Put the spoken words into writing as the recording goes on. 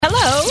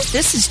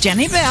This is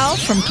Jenny Bell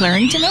from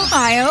Clarington,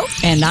 Ohio,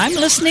 and I'm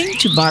listening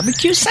to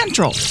Barbecue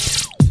Central.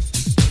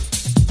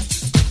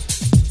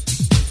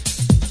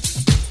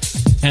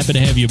 Happy to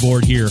have you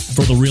aboard here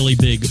for the really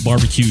big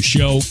barbecue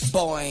show.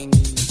 Boing.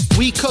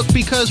 We cook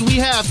because we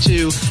have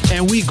to,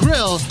 and we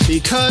grill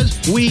because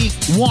we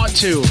want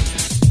to.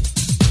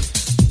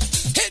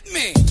 Hit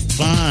me.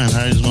 Fine,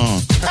 how's it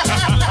going?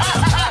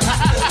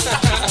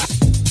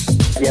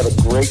 You have a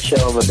great show.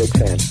 I'm a big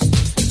fan.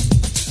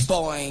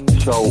 Boing.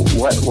 So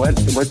what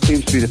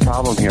seems to be the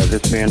problem here?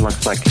 This man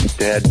looks like he's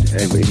dead,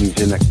 and he's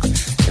in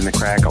the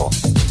crackle.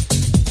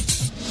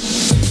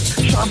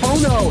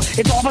 Charbono!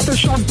 It's all about the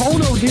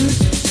charbono, dude.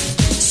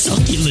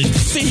 Succulent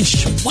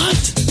fish. What?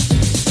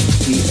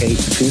 He ate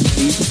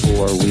sushi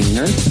for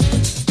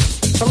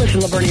wieners. Oh, listen,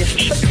 Lavernius,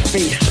 shut your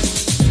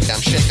face. I'm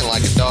shaking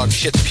like a dog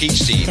shit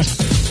peach seeds.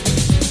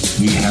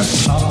 We have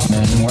top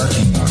men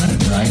working on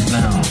it right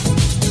now.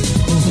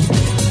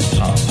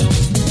 Top men.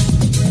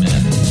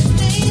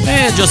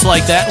 And just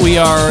like that, we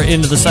are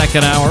into the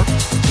second hour.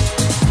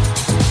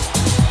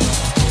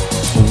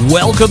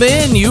 Welcome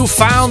in. You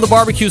found the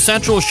Barbecue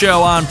Central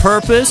show on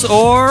purpose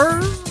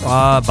or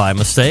by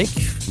mistake.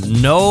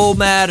 No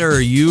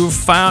matter. You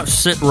found,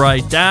 sit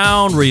right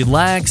down,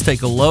 relax,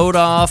 take a load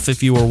off.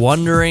 If you were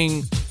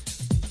wondering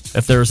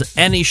if there's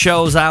any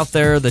shows out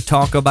there that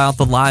talk about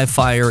the live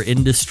fire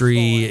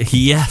industry,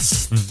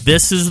 yes,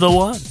 this is the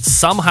one.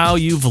 Somehow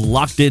you've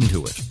lucked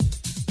into it.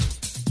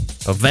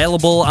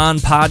 Available on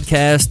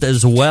podcast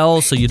as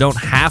well, so you don't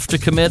have to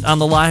commit on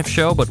the live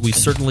show, but we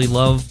certainly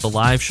love the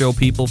live show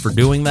people for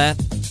doing that.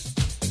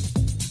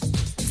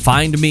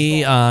 Find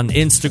me on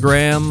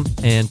Instagram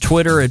and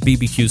Twitter at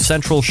BBQ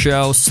Central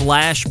Show /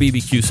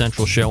 BBQ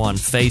Central Show on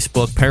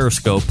Facebook,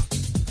 Periscope,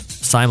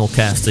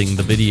 simulcasting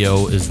the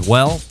video as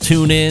well.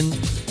 Tune in.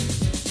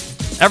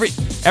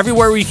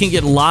 Everywhere where you can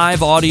get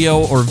live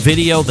audio or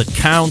video that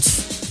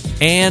counts,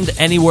 and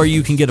anywhere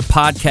you can get a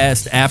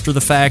podcast after the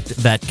fact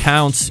that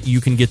counts,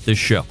 you can get this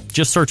show.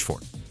 Just search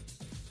for it.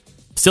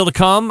 Still to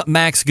come,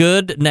 Max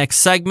Good, next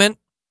segment,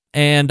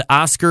 and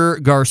Oscar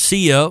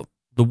Garcia,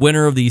 the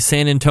winner of the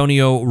San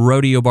Antonio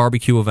Rodeo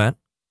Barbecue event.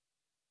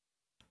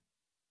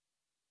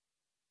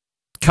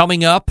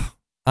 Coming up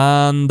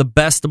on the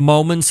best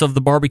moments of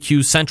the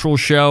Barbecue Central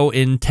show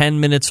in 10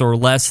 minutes or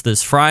less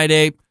this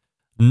Friday,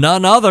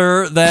 none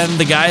other than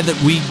the guy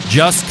that we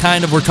just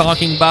kind of were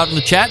talking about in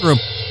the chat room.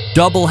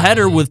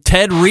 Doubleheader with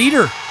Ted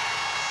Reeder.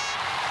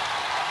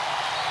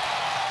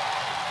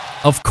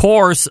 Of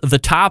course, the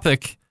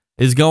topic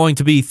is going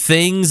to be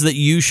things that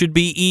you should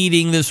be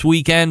eating this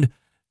weekend,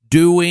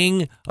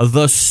 doing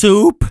the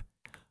soup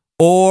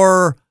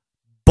or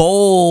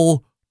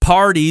bowl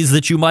parties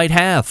that you might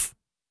have.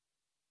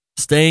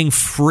 Staying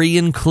free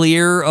and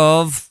clear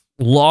of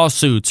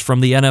lawsuits from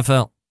the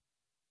NFL.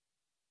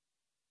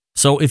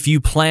 So if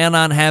you plan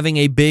on having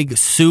a big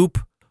soup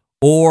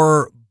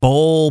or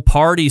bowl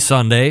party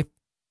Sunday,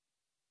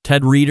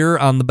 Ted Reeder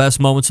on the best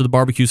moments of the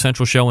Barbecue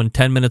Central show in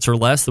 10 minutes or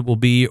less that will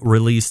be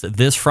released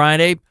this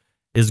Friday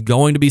is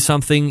going to be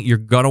something you're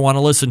going to want to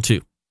listen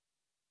to.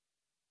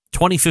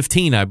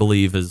 2015, I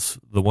believe, is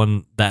the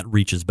one that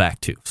reaches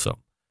back to. So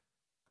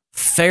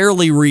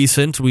fairly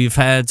recent. We've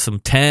had some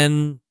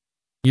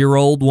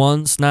 10-year-old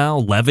ones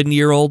now,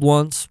 11-year-old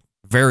ones.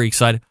 Very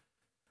excited.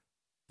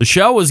 The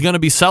show is going to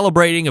be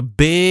celebrating a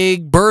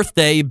big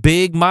birthday,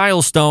 big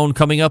milestone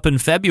coming up in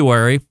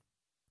February.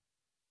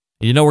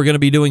 You know we're going to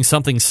be doing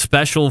something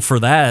special for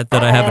that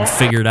I haven't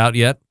figured out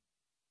yet,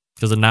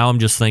 because now I'm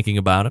just thinking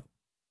about it.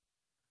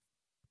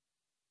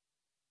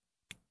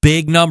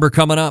 Big number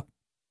coming up.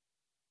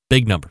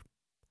 Big number.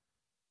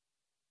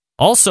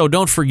 Also,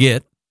 don't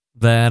forget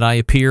that I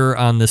appear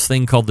on this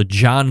thing called the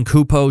John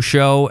Cupo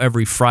Show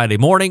every Friday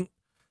morning.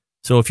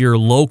 So if you're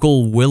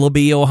local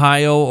Willoughby,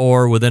 Ohio,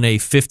 or within a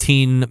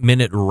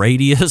 15-minute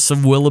radius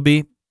of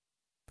Willoughby,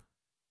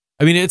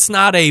 I mean, it's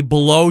not a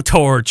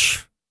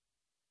blowtorch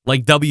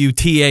like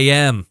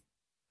WTAM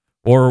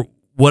or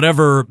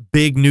whatever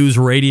big news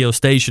radio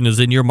station is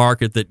in your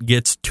market that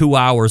gets 2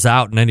 hours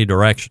out in any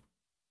direction.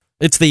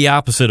 It's the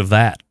opposite of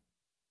that.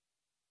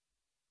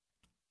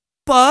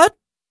 But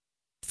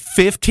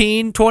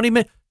 15, 20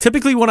 minutes.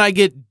 Typically when I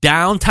get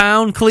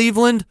downtown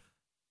Cleveland,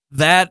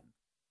 that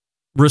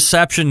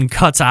reception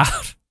cuts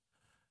out.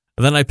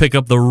 And then I pick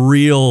up the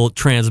real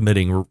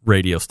transmitting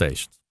radio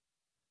stations.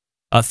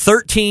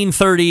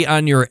 1330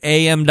 on your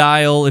AM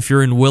dial if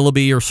you're in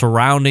Willoughby or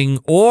surrounding,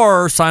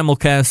 or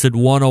simulcast at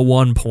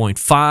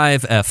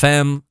 101.5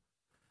 FM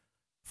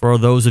for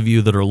those of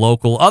you that are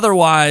local.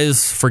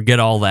 Otherwise,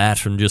 forget all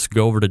that and just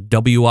go over to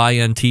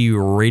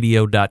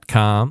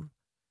wintradio.com.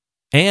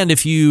 And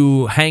if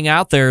you hang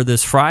out there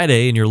this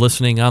Friday and you're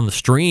listening on the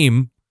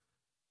stream,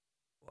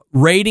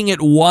 rating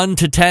it 1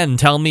 to 10.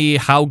 Tell me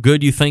how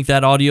good you think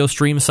that audio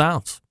stream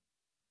sounds.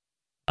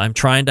 I'm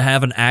trying to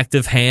have an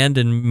active hand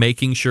in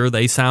making sure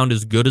they sound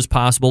as good as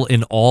possible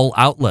in all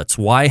outlets.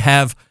 Why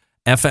have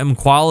FM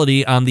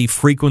quality on the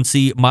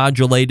frequency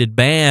modulated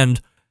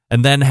band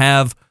and then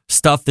have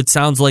stuff that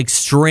sounds like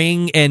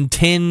string and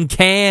tin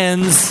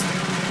cans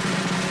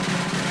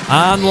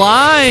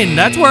online.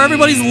 That's where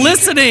everybody's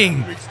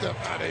listening.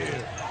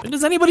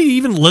 Does anybody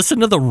even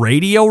listen to the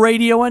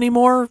radio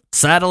anymore?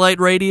 Satellite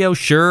radio?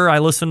 Sure, I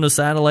listen to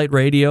satellite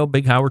radio.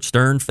 Big Howard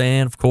Stern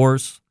fan, of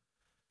course.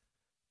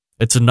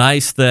 It's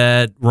nice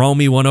that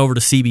Romy went over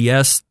to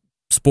CBS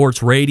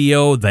Sports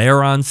Radio.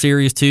 They're on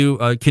Sirius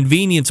too.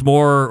 Convenience,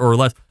 more or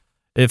less.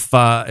 If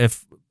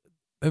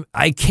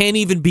I can't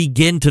even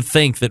begin to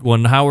think that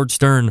when Howard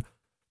Stern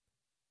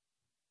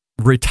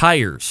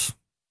retires,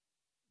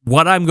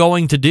 what I'm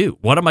going to do.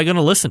 What am I going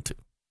to listen to?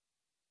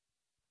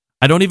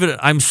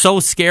 I'm so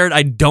scared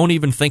I don't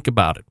even think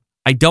about it.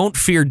 I don't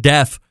fear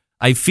death.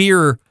 I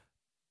fear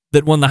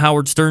that when the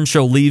Howard Stern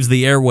Show leaves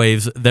the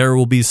airwaves, there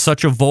will be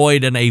such a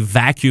void and a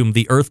vacuum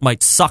the earth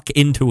might suck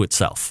into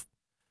itself.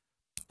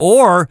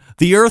 Or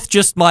the earth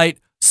just might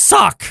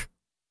suck.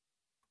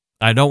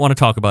 I don't want to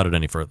talk about it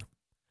any further.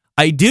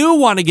 I do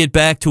want to get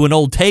back to an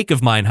old take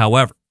of mine,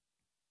 however.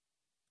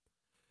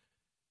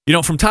 You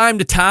know, from time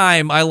to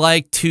time, I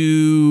like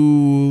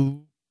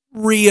to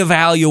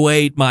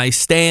reevaluate my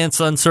stance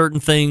on certain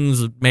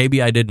things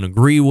maybe I didn't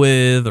agree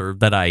with or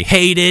that I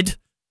hated.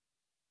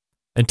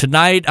 And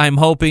tonight, I'm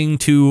hoping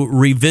to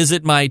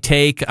revisit my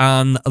take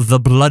on the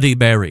Bloody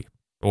Mary,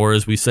 or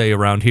as we say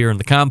around here in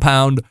the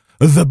compound,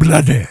 the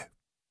Bloody.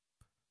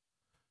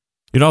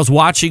 You know, I was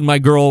watching my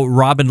girl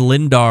Robin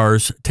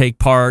Lindars take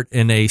part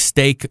in a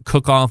Steak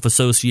Cook-Off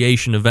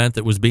Association event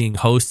that was being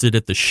hosted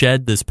at the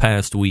Shed this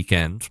past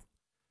weekend.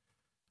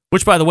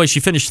 Which, by the way, she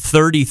finished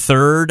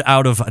 33rd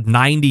out of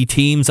 90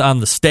 teams on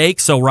the steak.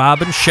 So,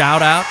 Robin,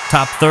 shout out,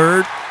 top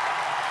third.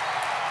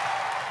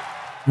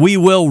 We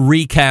will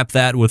recap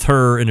that with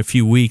her in a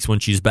few weeks when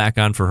she's back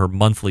on for her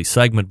monthly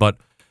segment.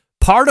 But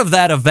part of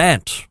that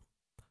event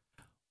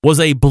was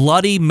a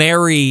Bloody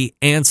Mary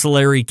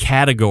ancillary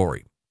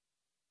category,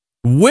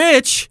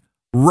 which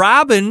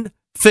Robin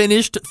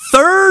finished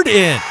third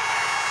in.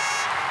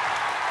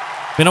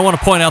 I mean, I want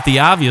to point out the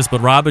obvious,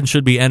 but Robin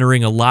should be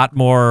entering a lot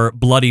more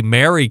Bloody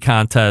Mary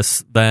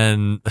contests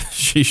than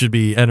she should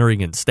be entering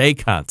in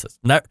steak contests.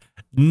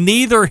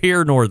 Neither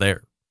here nor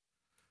there.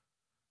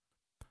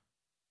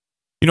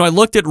 You know, I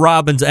looked at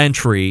Robin's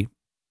entry,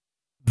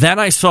 then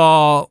I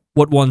saw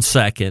what won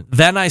second,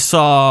 then I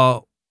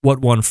saw what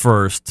won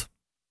first.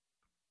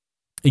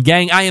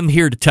 Gang, I am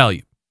here to tell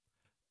you,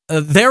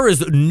 there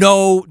is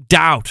no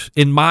doubt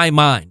in my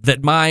mind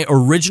that my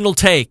original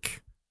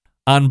take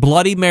on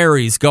Bloody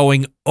Marys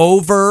going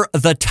over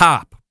the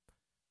top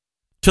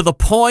to the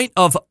point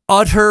of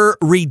utter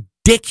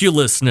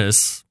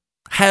ridiculousness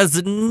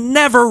has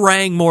never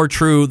rang more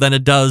true than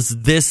it does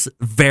this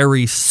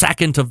very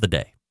second of the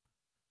day.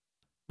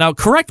 Now,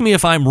 correct me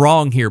if I'm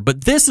wrong here,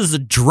 but this is a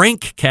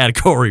drink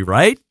category,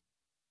 right?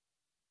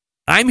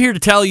 I'm here to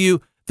tell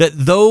you that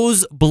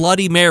those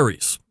Bloody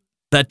Marys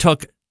that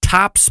took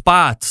top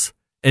spots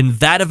in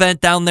that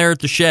event down there at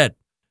the Shed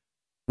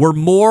were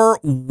more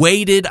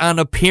weighted on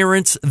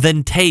appearance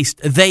than taste.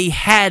 They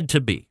had to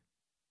be.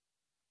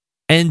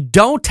 And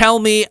don't tell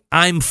me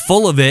I'm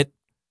full of it.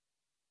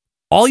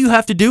 All you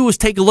have to do is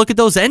take a look at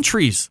those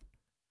entries.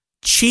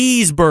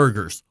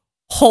 Cheeseburgers,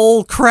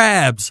 whole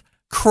crabs,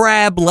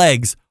 crab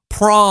legs,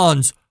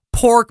 prawns,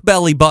 pork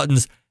belly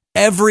buttons,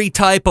 every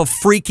type of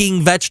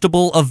freaking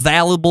vegetable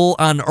available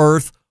on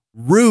earth,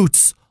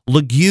 roots,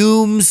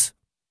 legumes,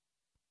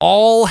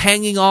 all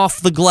hanging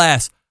off the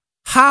glass.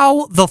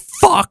 How the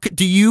fuck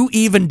do you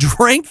even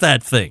drink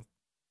that thing?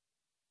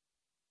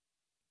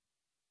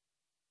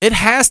 It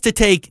has to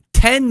take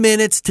 10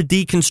 minutes to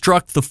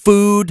deconstruct the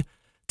food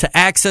to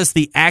access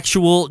the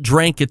actual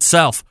drink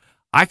itself.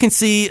 I can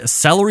see a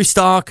celery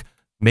stalk,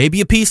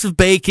 maybe a piece of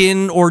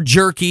bacon or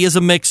jerky as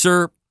a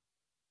mixer,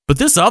 but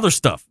this other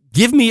stuff,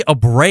 give me a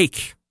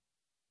break.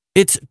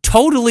 It's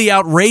totally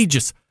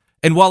outrageous.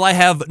 And while I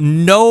have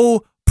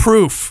no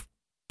proof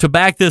to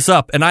back this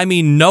up, and I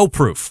mean no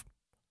proof,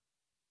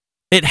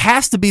 it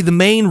has to be the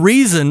main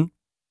reason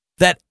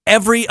that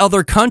every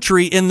other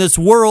country in this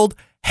world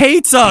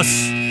hates us.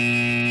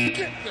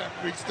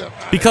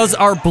 Because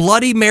our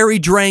Bloody Mary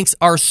drinks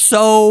are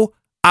so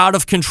out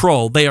of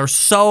control. They are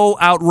so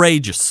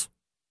outrageous.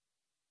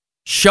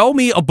 Show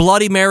me a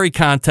Bloody Mary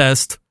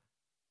contest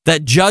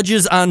that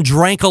judges on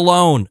drink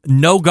alone,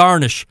 no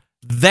garnish.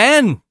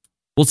 Then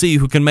we'll see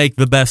who can make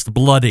the best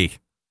bloody.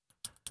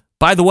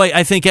 By the way,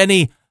 I think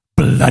any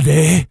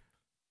bloody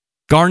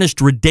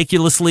garnished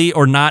ridiculously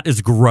or not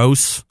is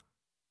gross.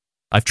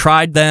 I've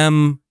tried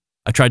them.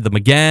 I tried them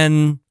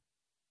again.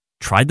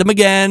 Tried them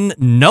again.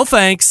 No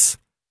thanks.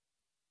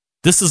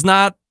 This is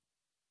not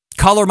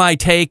color my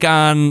take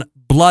on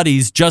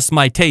bloodies, just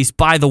my taste.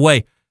 By the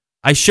way,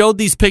 I showed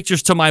these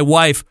pictures to my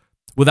wife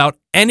without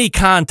any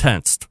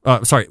context,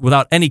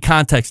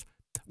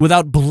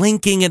 without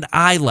blinking an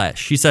eyelash.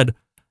 She said,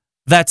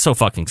 "That's so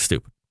fucking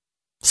stupid."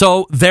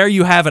 So there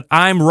you have it.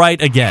 I'm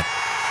right again.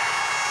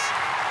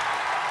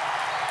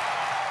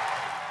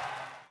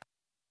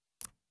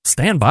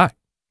 Stand by.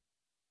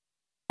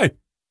 Hey,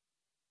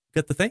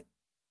 get the thing?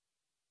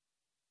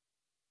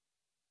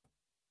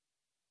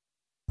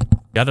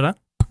 Got it on?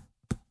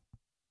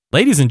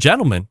 Ladies and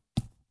gentlemen,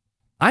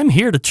 I'm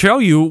here to show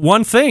you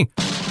one thing.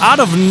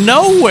 Out of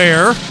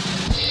nowhere,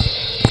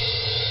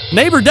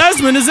 neighbor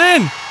Desmond is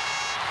in.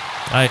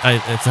 I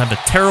have a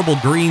terrible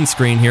green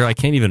screen here. I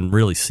can't even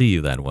really see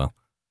you that well.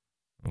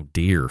 Oh,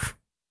 dear.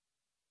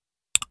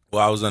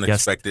 Well, I was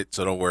unexpected,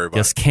 so don't worry about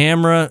it.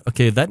 Camera.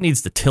 Okay, that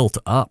needs to tilt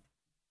up.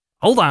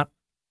 Hold on.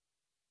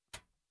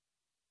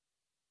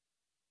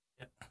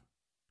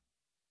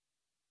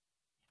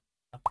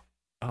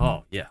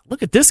 Oh, yeah.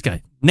 Look at this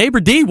guy. Neighbor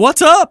D,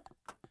 what's up?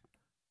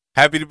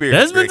 Happy to be here.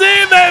 Desmond D,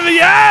 baby,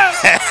 yeah!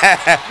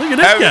 Look at this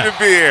guy. Happy to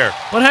be here.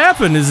 What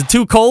happened? Is it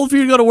too cold for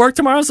you to go to work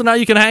tomorrow, so now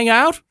you can hang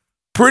out?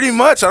 Pretty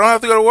much. I don't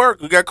have to go to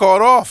work. We got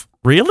called off.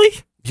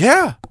 Really?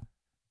 Yeah.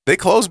 They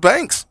closed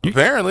banks,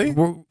 apparently.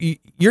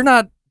 You're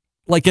not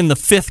like in the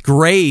 5th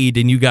grade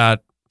and you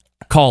got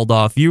called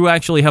off. You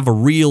actually have a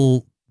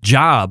real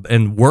job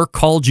and work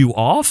called you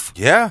off?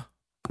 Yeah.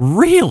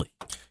 Really?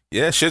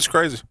 Yeah, shit's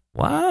crazy.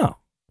 Wow.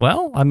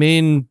 Well, I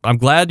mean, I'm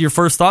glad your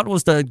first thought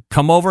was to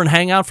come over and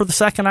hang out for the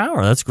second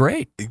hour. That's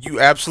great. You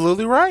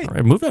absolutely right. All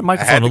right, move that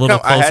microphone a little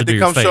closer to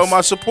your face. I had to come show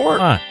my support.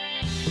 Come on.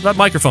 Move that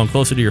microphone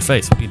closer to your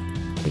face. What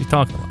are you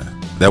talking about?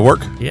 That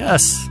work?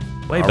 Yes.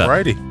 Way better.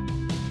 Alrighty.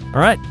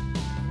 All right.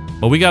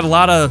 Well, we got a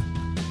lot of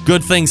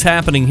good things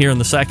happening here in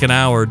the second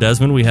hour,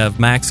 Desmond. We have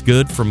Max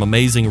Good from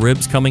Amazing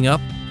Ribs coming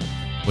up.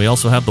 We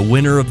also have the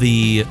winner of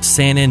the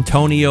San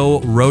Antonio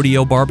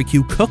Rodeo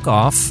Barbecue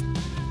Cook-Off,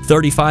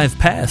 35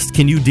 past.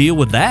 Can you deal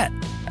with that?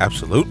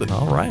 Absolutely.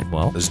 All right.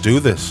 Well, let's do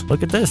this.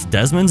 Look at this.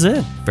 Desmond's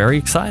in. Very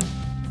excited.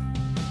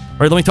 All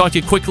right. Let me talk to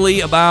you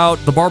quickly about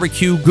the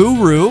Barbecue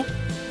Guru.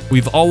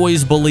 We've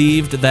always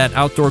believed that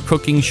outdoor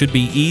cooking should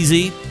be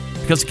easy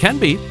because it can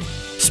be,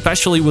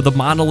 especially with the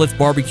Monolith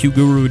Barbecue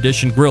Guru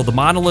Edition grill. The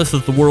Monolith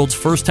is the world's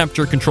first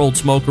temperature-controlled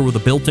smoker with a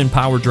built-in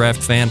power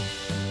draft fan.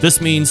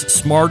 This means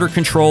smarter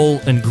control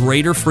and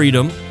greater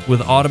freedom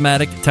with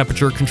automatic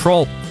temperature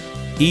control.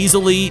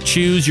 Easily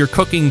choose your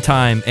cooking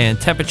time and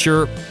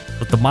temperature.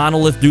 Let the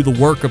Monolith do the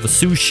work of a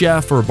sous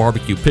chef or a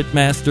barbecue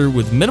pitmaster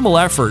with minimal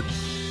effort.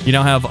 You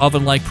now have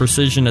oven-like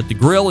precision at the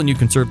grill, and you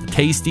can serve the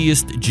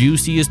tastiest,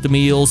 juiciest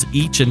meals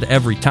each and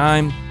every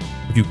time.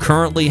 If you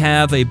currently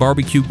have a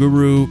Barbecue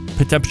Guru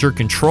temperature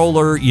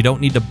controller, you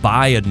don't need to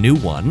buy a new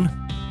one.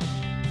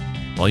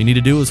 All you need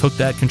to do is hook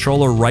that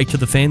controller right to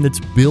the fan that's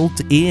built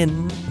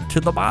in to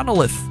the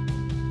Monolith.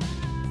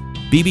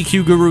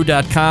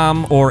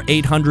 BBQGuru.com or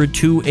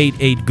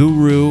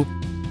 800-288-GURU.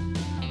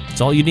 That's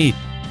all you need.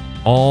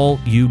 All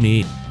you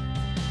need.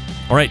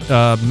 All right,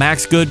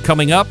 Max Good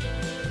coming up.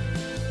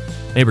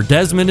 Neighbor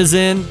Desmond is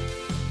in.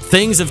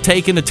 Things have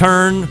taken a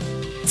turn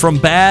from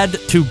bad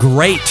to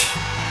great.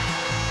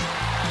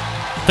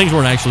 Things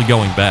weren't actually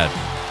going bad.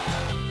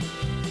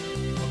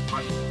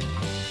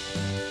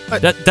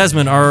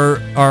 Desmond,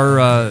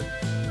 are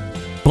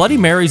Bloody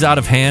Marys out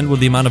of hand with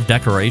the amount of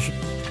decoration?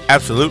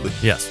 Absolutely.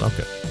 Yes,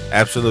 okay.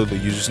 Absolutely.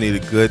 You just need a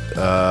good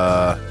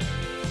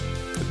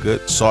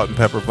salt and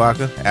pepper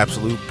vodka.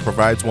 Absolute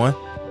provides one,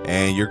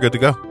 and you're good to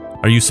go.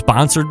 Are you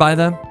sponsored by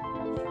them?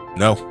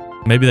 No.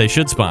 Maybe they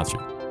should sponsor.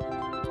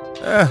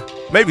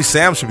 Maybe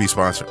Sam should be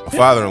sponsored. My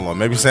father-in-law.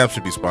 Maybe Sam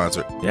should be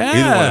sponsored. Yeah.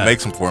 He's the one that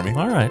makes them for me.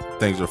 All right.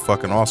 Things are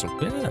fucking awesome.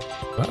 Yeah.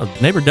 Well,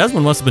 neighbor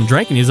Desmond must have been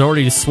drinking. He's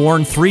already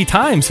sworn 3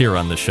 times here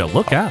on this show.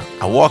 Look out.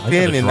 I walked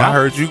in and I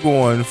heard you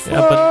going,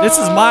 yeah, but this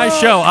is my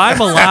show. I'm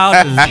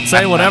allowed to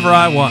say whatever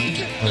I want.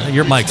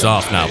 Your mic's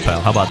off now, pal.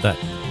 How about that?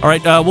 All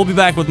right, we'll be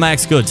back with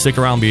Max Good. Stick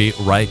around. Be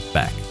right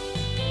back.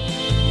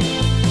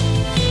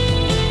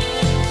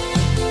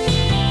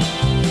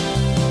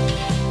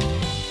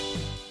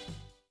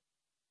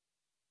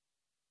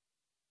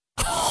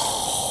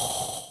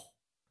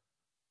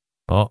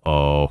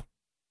 Uh-oh.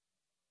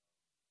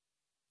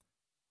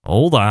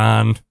 Hold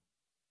on.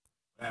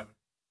 I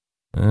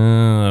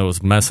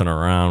was messing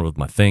around with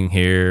my thing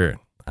here.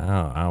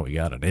 Oh, we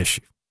got an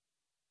issue.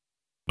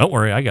 Don't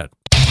worry, I got it.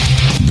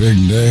 Big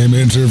name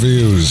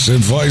interviews,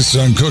 advice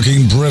on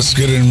cooking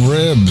brisket and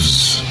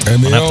ribs,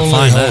 and the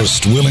only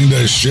host willing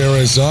to share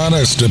his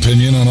honest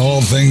opinion on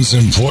all things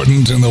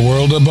important in the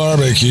world of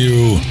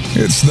barbecue.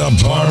 It's the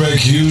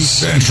Barbecue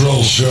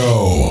Central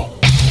Show.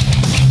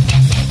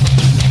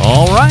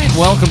 All right,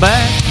 welcome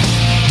back.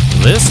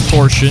 This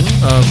portion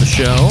of the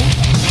show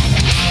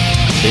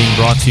being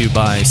brought to you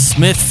by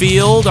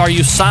Smithfield. Are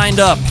you signed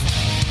up?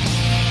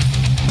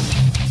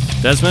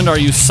 Desmond, are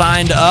you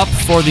signed up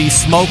for the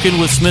Smokin'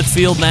 with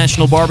Smithfield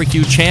National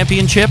Barbecue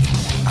Championship?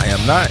 I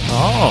am not.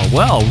 Oh,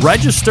 well,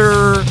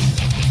 register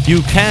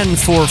you can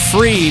for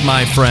free,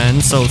 my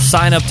friend. So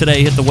sign up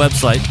today. Hit the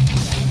website,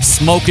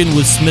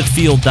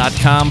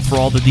 smokinwithsmithfield.com for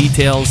all the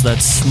details.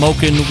 That's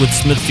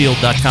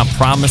smokinwithsmithfield.com.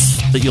 Promise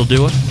that you'll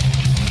do it?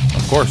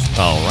 Of course.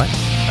 All right.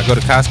 I go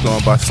to Costco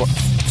and buy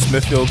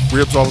Smithfield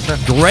ribs all the time.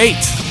 Great.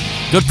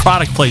 Good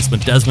product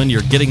placement, Desmond.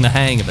 You're getting the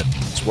hang of it.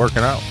 It's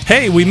working out.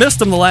 Hey, we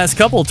missed him the last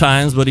couple of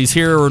times, but he's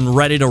here and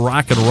ready to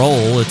rock and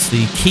roll. It's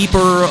the keeper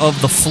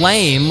of the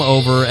flame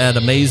over at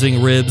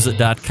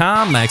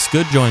AmazingRibs.com. Max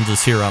Good joins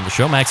us here on the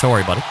show. Max, how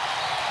are you, buddy?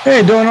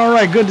 Hey, doing all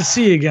right. Good to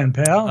see you again,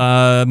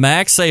 pal.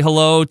 Max, say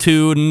hello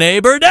to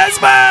neighbor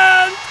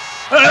Desmond.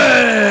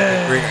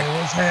 Hey,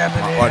 what's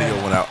happening? My audio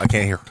went out. I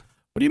can't hear.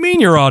 What do you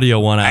mean your audio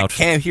went out? I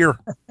can't hear.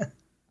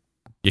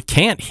 You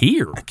can't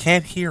hear? I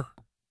can't hear.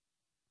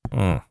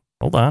 Hold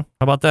on. How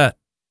about that?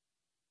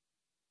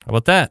 How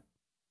about that?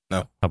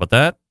 No. How about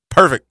that?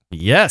 Perfect.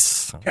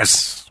 Yes.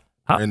 Yes.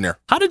 How, in there.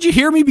 How did you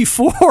hear me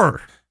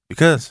before?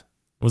 Because.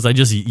 Was I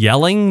just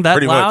yelling that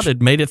Pretty loud? much.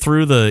 It made it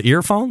through the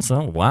earphones?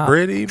 Oh, wow.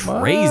 Pretty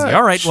crazy. much.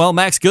 All right. Well,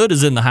 Max Good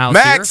is in the house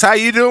Max, here. how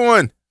you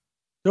doing?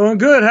 Doing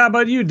good. How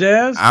about you,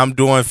 Dez? I'm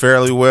doing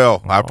fairly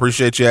well. I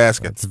appreciate you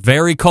asking. It's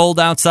very cold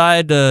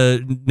outside.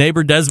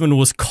 Neighbor Desmond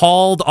was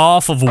called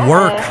off of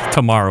work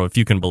tomorrow, if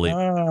you can believe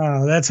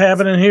it. That's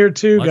happening here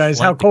too, Much guys.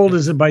 like How cold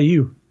is it by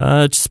you?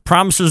 It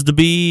promises to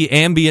be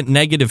ambient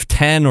negative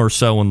 10 or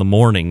so in the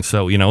morning.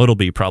 So, it'll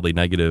be probably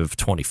negative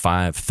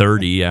 25,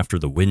 30 after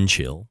the wind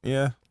chill.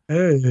 Yeah.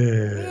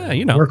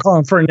 Yeah, We're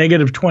calling for a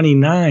negative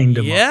 29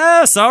 tomorrow.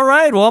 Yes. All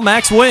right. Well,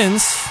 Max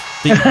wins.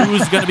 See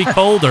who's going to be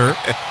colder.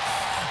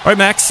 All right,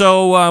 Max,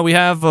 so we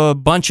have a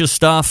bunch of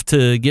stuff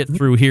to get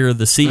through here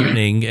this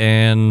evening,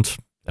 and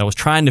I was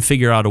trying to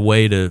figure out a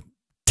way to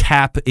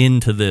tap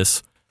into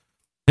this.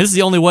 This is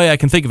the only way I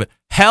can think of it.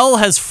 Hell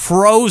has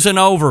frozen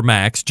over,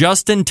 Max,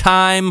 just in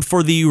time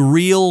for the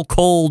real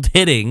cold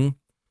hitting.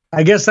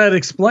 I guess that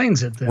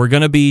explains it then. We're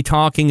going to be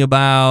talking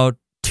about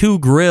two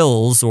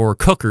grills, or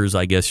cookers,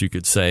 I guess you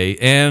could say,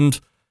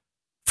 and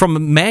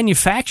from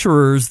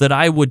manufacturers that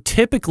I would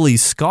typically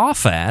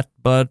scoff at,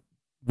 but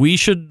we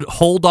should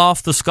hold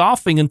off the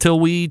scoffing until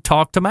we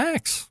talk to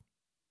Max.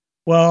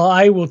 Well,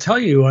 I will tell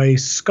you, I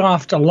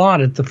scoffed a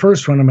lot at the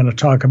first one I'm going to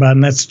talk about,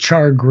 and that's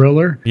Char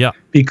Griller. Yeah.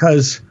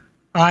 Because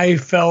I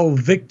fell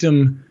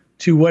victim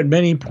to what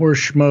many poor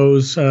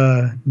schmoes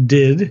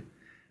did.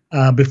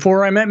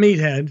 Before I met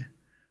Meathead,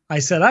 I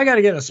said, I got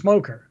to get a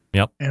smoker.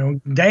 Yep.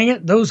 And dang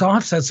it, those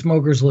offset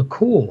smokers look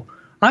cool.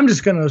 I'm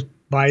just going to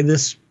buy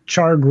this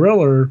Char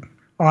Griller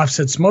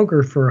offset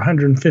smoker for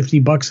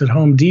 $150 at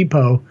Home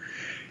Depot.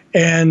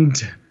 And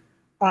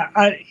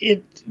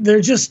they're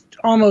just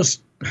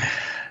almost,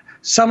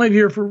 some of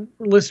your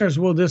listeners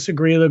will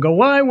disagree. They'll go,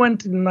 well, I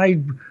went and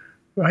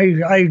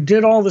I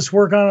did all this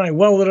work on it. I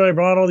welded it. I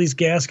brought all these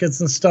gaskets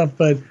and stuff,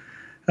 but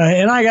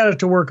and I got it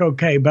to work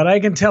okay. But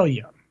I can tell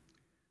you,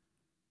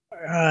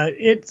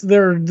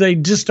 they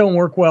just don't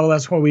work well.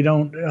 That's why we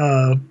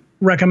don't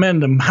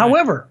recommend them. Right.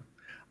 However,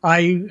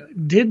 I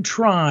did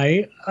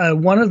try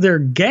one of their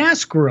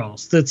gas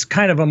grills that's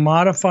kind of a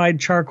modified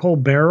charcoal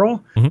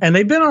barrel, and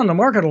they've been on the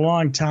market a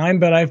long time,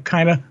 but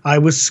I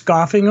was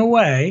scoffing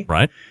away.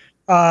 Right.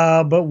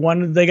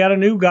 But they got a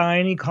new guy,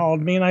 and he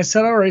called me, and I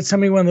said, all right,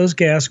 send me one of those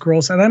gas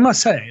grills. And I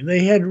must say,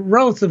 they had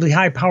relatively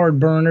high-powered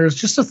burners,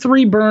 just a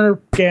 3-burner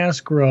gas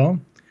grill,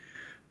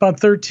 about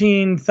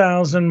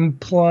 13,000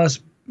 plus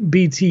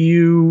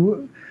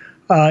BTU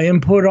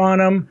input on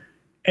them.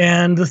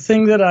 And the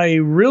thing that I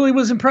really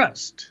was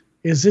impressed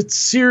is it's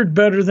seared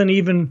better than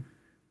even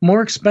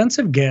more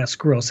expensive gas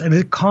grills. And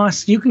it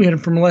costs, you can get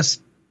it from less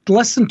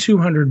than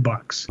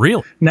 $200.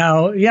 Really?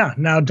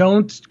 Now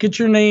don't get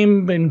your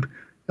name and,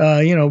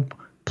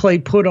 play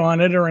put on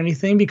it or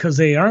anything, because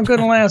they aren't going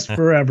to last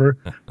forever.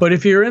 But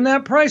if you're in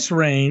that price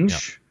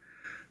range,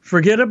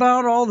 forget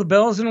about all the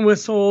bells and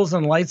whistles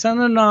and lights on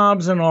the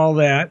knobs and all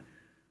that.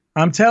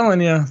 I'm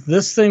telling you,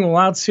 this thing will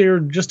out-sear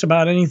just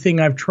about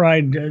anything I've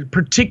tried, in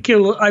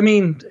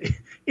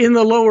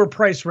the lower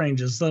price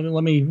ranges. Let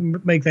me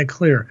make that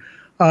clear.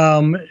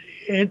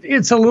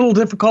 It's a little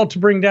difficult to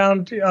bring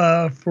down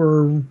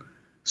for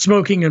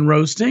smoking and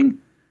roasting,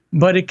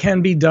 but it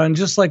can be done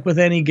just like with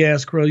any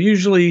gas grill.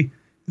 Usually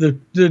the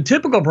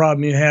typical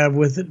problem you have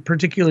with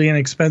particularly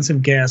inexpensive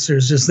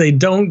gassers is they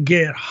don't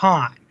get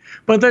hot,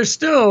 but they're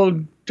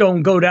still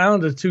don't go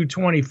down to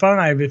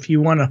 225 if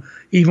you want to,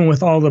 even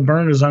with all the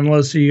burners on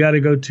low, so you got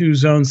to go 2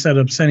 zone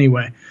setups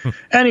anyway.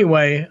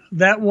 Anyway,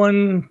 that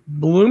one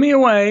blew me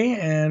away,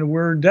 and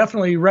we're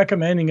definitely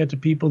recommending it to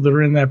people that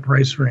are in that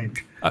price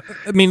range.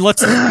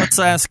 Let's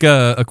ask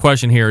a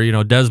question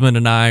here. Desmond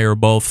and I are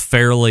both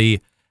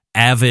fairly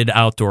avid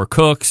outdoor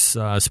cooks,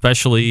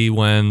 especially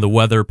when the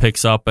weather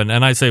picks up, and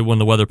I say when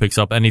the weather picks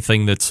up,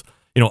 anything that's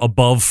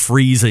above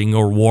freezing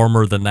or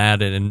warmer than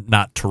that, and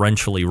not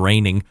torrentially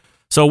raining.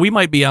 So we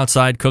might be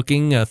outside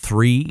cooking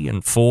 3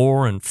 and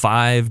 4 and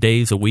 5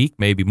 days a week,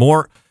 maybe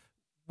more.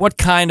 What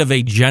kind of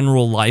a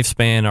general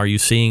lifespan are you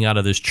seeing out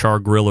of this Char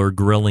Griller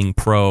Grilling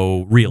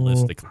Pro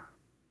realistically?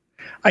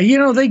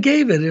 They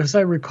gave it, as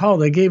I recall,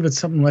 they gave it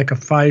something like a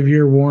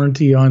 5-year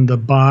warranty on the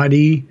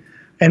body,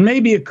 and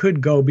maybe it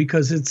could go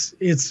because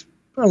it's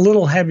a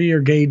little heavier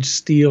gauge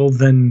steel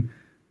than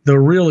the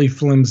really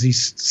flimsy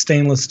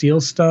stainless steel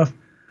stuff.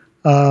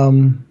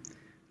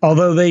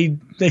 Although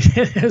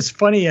it's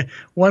funny,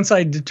 once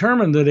I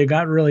determined that it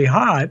got really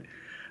hot,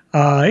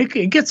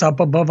 it gets up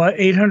above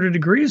 800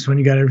 degrees when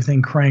you got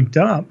everything cranked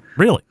up.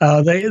 Really?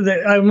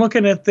 I'm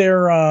looking at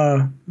their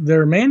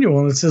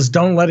manual, and it says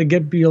don't let it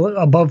get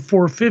above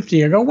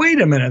 450. I go, wait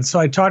a minute. So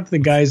I talked to the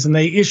guys, and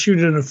they issued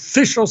an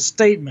official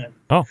statement,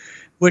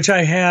 which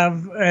I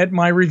have at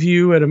my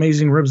review at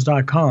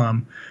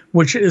AmazingRibs.com,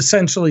 which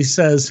essentially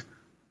says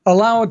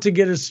allow it to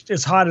get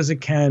as hot as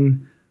it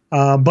can,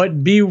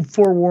 but be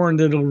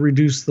forewarned it'll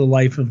reduce the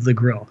life of the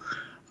grill.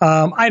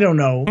 I don't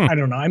know. I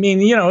don't know. I mean,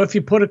 if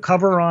you put a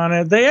cover on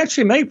it, they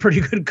actually make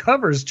pretty good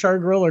covers. Char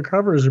griller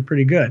covers are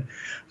pretty good.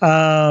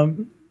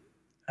 And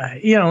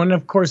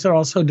of course it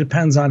also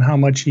depends on how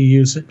much you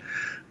use it.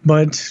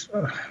 But,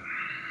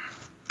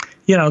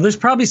 there's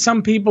probably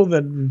some people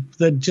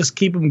that just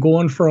keep them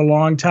going for a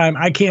long time.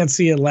 I can't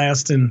see it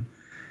lasting.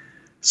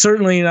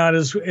 Certainly not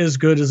as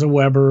good as a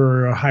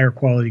Weber or a higher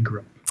quality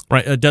grill.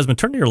 Right. Desmond,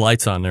 turn your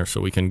lights on there so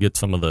we can get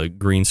some of the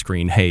green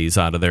screen haze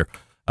out of there.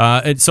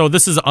 And so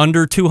this is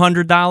under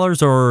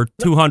 $200 or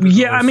 $200?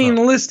 Yeah, I mean,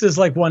 the list is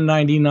like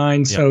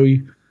 $199. So,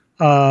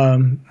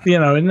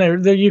 and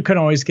there you can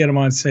always get them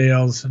on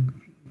sales.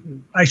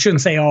 I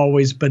shouldn't say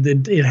always, but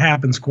it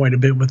happens quite a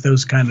bit with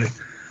those kind of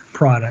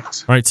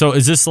products. All right. So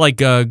is this like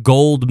a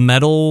gold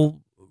medal?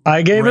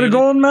 I gave it a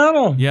gold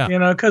medal. Yeah.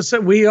 Because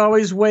we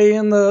always weigh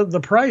in the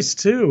price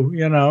too.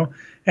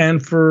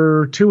 And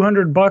for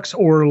 $200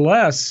 or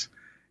less,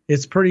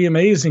 it's pretty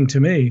amazing to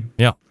me.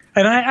 Yeah.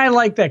 And I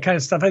like that kind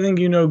of stuff. I think,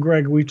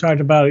 Greg, we've talked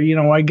about it.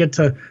 I get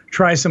to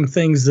try some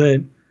things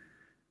that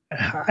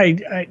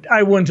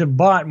I wouldn't have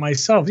bought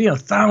myself,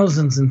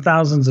 thousands and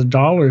thousands of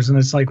dollars. And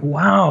it's like,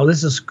 wow,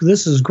 this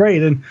is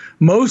great. And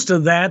most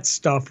of that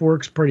stuff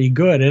works pretty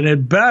good, and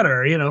it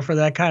better, for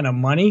that kind of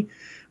money.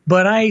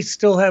 But I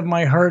still have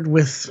my heart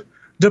with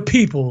the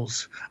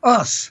peoples,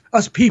 us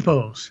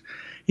peoples,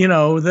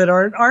 that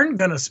aren't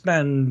going to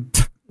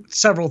spend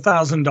several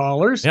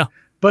 $1,000s. Yeah.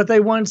 But they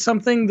want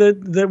something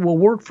that will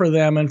work for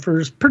them, and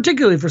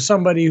particularly for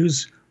somebody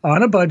who's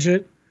on a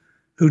budget,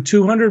 who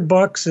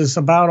 $200 is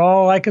about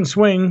all I can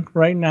swing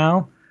right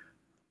now.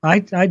 I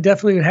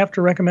definitely would have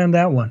to recommend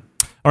that one.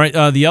 All right,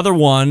 the other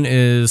one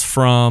is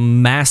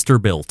from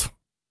Masterbilt.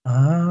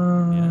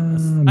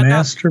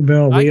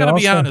 Masterbilt. I gotta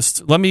be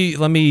honest. Let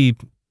me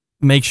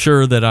make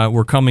sure that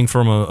we're coming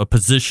from a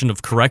position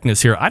of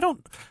correctness here.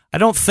 I'm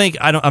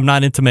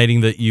not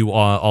intimating that you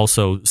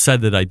also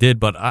said that I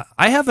did, but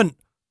I haven't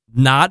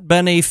not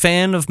been a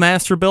fan of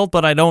Masterbilt,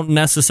 but I don't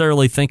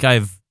necessarily think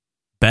I've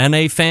been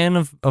a fan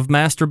of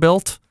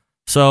Masterbilt.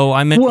 So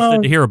I'm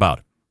interested to hear about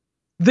it.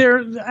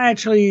 They're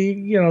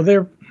actually,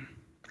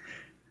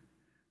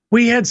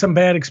 we had some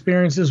bad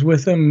experiences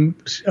with them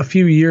a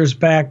few years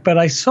back, but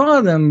I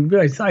saw them.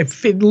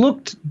 It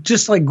looked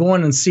just like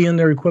going and seeing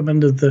their equipment.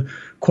 That the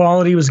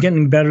quality was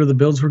getting better, the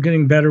builds were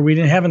getting better. We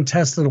haven't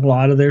tested a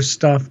lot of their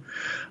stuff,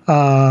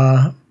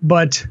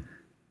 but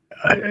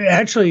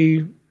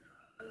actually,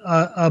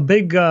 a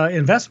big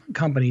investment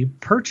company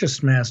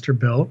purchased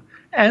Masterbilt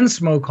and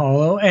Smoke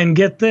Hollow, and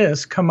get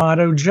this,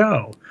 Kamado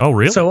Joe. Oh,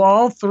 really? So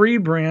all three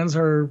brands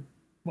are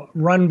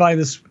run by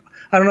this.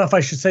 I don't know if I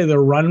should say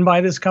they're run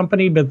by this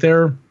company, but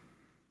they're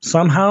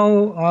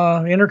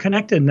somehow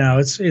interconnected now.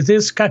 It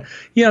is kind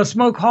of,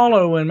 Smoke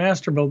Hollow and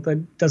Masterbilt.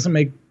 That doesn't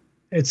make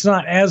it's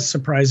not as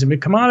surprising. But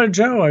Kamado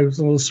Joe, I was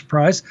a little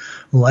surprised.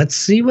 Let's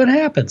see what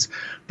happens.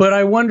 But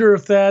I wonder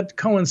if that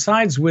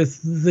coincides with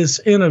this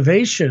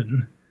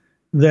innovation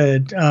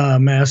that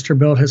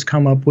Masterbilt has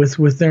come up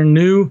with their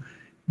new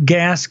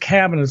gas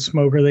cabinet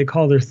smoker. They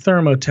call their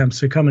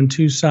thermotemps. They come in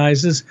two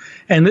sizes.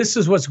 And this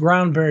is what's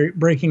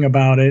groundbreaking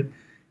about it,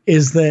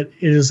 is that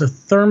it is a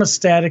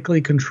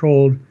thermostatically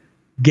controlled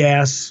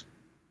gas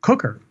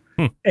cooker.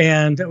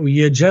 And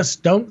you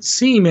just don't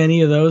see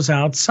many of those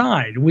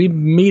outside.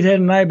 Meathead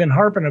and I have been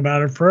harping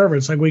about it forever.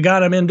 It's like, we got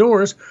them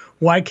indoors.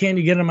 Why can't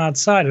you get them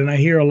outside? And I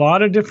hear a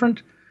lot of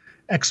different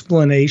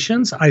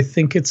explanations. I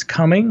think it's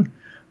coming.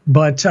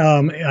 But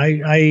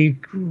I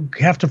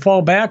have to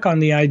fall back on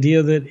the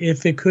idea that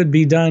if it could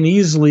be done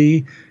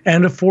easily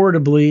and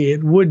affordably,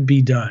 it would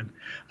be done.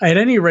 At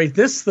any rate,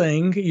 this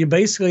thing,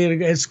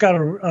 it's got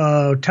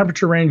a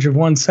temperature range of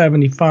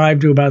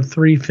 175 to about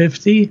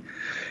 350,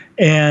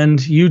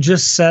 and you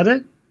just set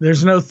it.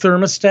 There's no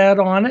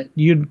thermostat on it.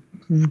 You'd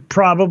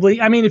probably,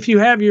 if you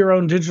have your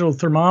own digital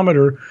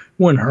thermometer,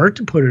 wouldn't hurt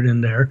to put it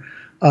in there.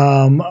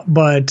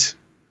 But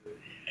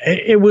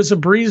it was a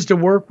breeze to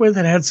work with.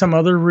 It had some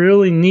other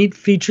really neat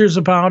features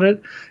about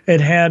it.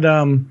 It had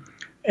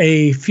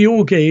a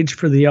fuel gauge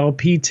for the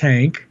LP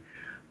tank,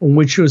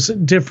 which was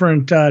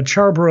different.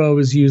 Charborough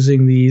is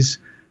using these.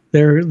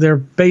 They're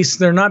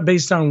not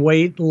based on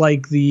weight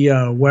like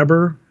the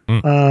Weber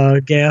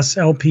gas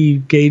LP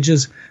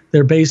gauges.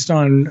 They're based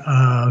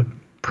on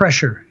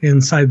pressure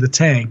inside the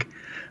tank.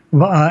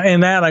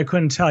 And that I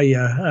couldn't tell you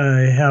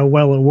how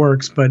well it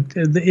works, but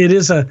it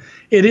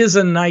is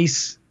a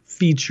nice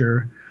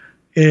feature.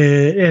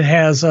 It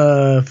has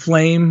a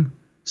flame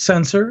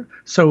sensor,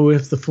 so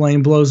if the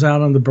flame blows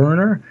out on the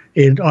burner,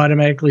 it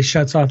automatically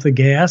shuts off the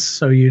gas,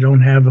 so you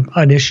don't have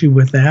an issue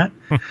with that.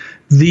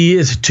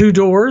 It's 2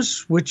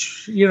 doors,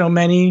 which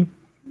many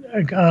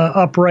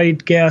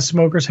upright gas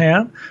smokers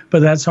have, but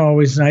that's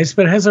always nice.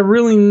 But it has a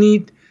really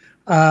neat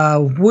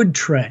wood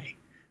tray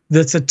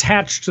that's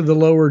attached to the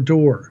lower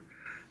door.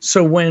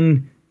 So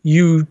when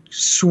you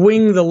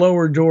swing the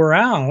lower door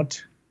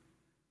out,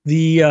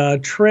 the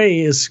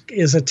tray is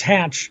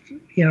attached,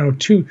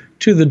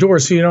 to the door,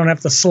 so you don't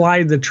have to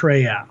slide the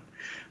tray out.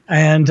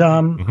 And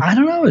I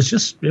don't know,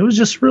 it was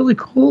just really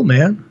cool,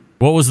 man.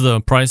 What was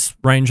the price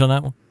range on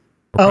that one?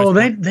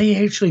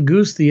 They actually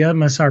goosed the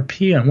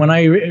MSRP on. When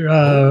I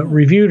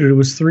reviewed it, it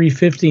was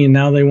 $350, and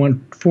now they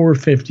want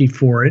 $450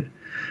 for it.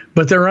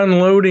 But they're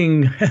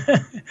unloading.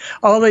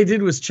 All they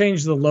did was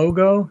change the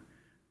logo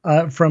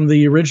from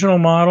the original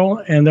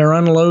model, and they're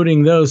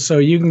unloading those, so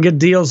you can get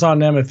deals on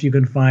them if you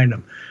can find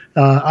them.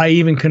 I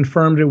even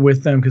confirmed it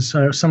with them because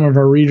some of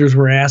our readers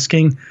were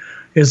asking,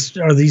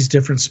 are these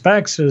different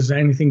specs? Is there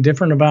anything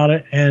different about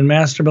it? And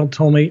Masterbilt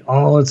told me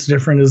all it's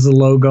different is the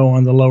logo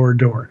on the lower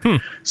door.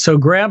 So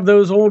grab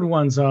those old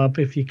ones up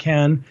if you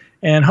can,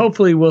 and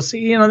hopefully we'll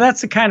see.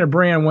 That's the kind of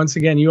brand, once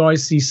again, you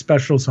always see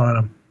specials on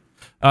them.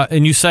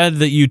 And you said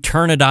that you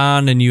turn it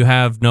on and you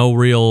have no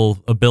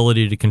real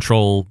ability to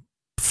control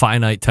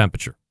finite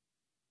temperature.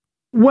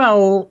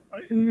 Well,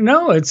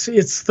 no, it's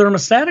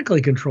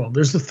thermostatically controlled.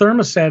 There's a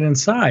thermostat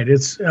inside.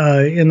 It's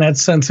in that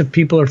sense, if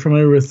people are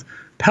familiar with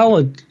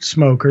pellet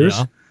smokers,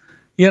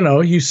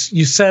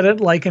 you set it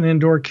like an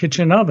indoor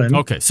kitchen oven.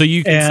 Okay, so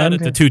you can set it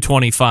to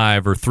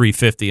 225 or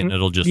 350 and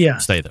it'll just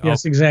stay there.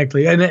 Yes,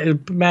 exactly.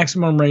 And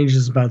maximum range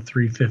is about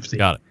 350.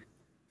 Got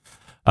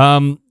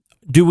it.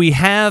 Do we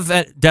have,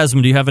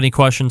 Desmond, do you have any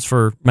questions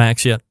for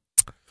Max yet?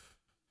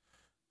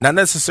 Not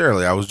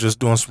necessarily. I was just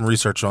doing some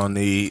research on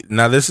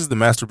this is the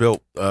Masterbilt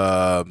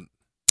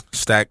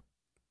stack.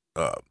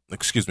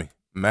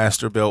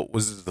 Masterbilt,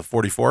 was it the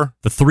 44?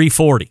 The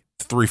 340.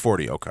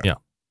 340, okay. Yeah.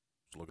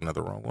 Looking at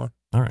the wrong one.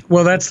 All right.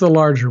 Well, that's the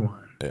larger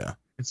one. Yeah.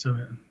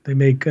 They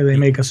make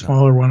a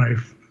smaller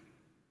one.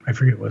 I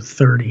forget what,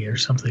 30 or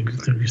something,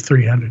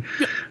 300.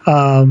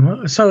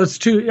 So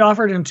it's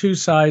offered in two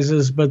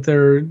sizes, but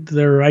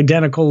they're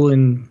identical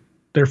in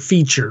their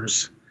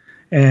features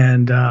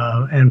and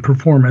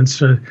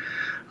performance.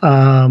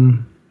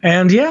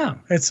 And yeah,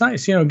 it's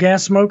nice.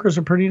 Gas smokers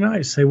are pretty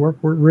nice. They work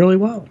really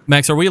well.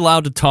 Max, are we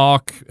allowed to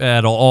talk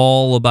at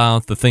all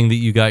about the thing that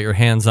you got your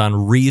hands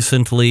on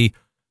recently,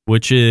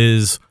 which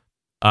is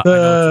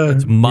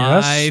it's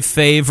my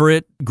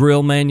favorite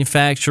grill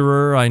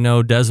manufacturer. I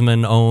know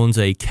Desmond owns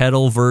a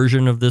kettle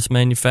version of this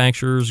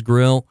manufacturer's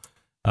grill.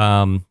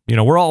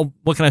 We're all,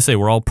 what can I say?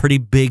 We're all pretty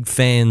big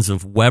fans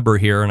of Weber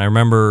here. And I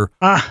remember,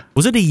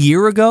 was it a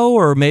year ago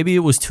or maybe it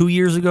was 2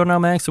 years ago now,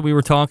 Max, that we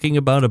were talking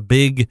about a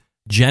big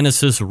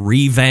Genesis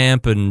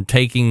revamp and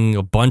taking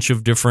a bunch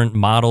of different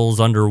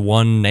models under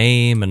one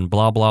name and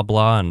blah, blah,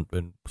 blah. And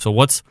so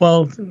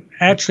Well,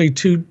 actually,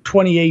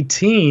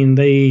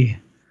 2018,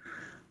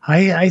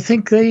 I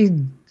think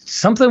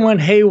something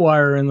went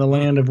haywire in the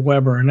land of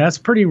Weber, and that's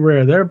pretty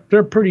rare.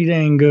 They're pretty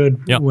dang good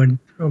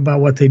about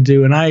what they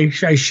do, and I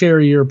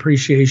share your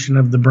appreciation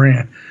of the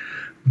brand.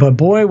 But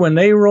boy, when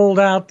they rolled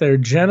out their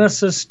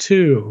Genesis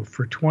 2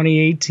 for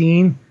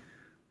 2018,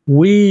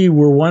 we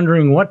were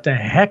wondering what the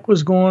heck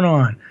was going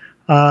on.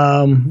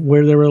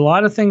 Where there were a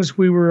lot of things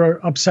we were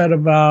upset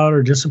about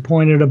or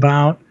disappointed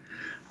about,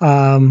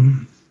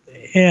 and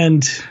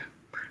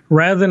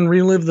rather than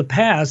relive the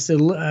past,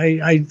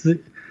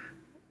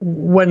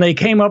 when they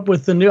came up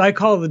with the new, I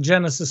call it the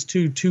Genesis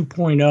 2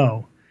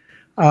 2.0,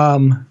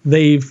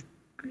 they've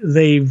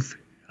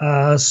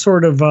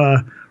sort of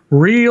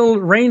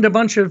reined a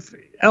bunch of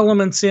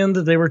elements in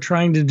that they were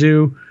trying to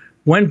do,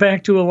 went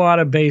back to a lot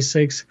of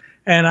basics,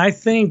 and I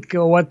think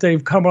what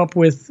they've come up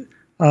with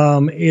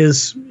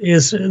is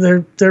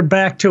they're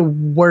back to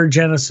where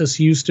Genesis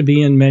used to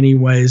be in many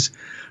ways.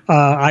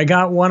 I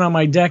got one on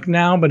my deck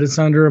now, but it's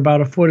under about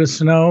a foot of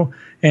snow.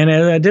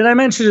 And did I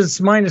mention it's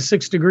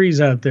 -6 degrees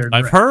out there,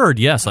 Greg? I've heard,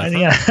 yes.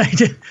 Yeah,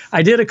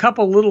 I did a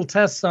couple little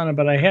tests on it,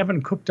 but I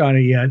haven't cooked on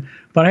it yet.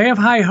 But I have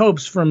high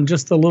hopes from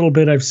just the little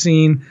bit I've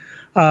seen.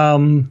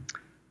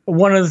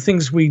 One of the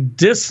things we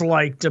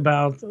disliked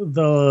about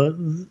the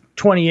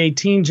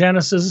 2018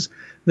 Genesis,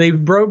 they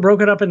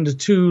broke it up into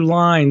two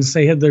lines.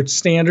 They had their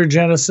standard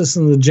Genesis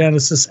and the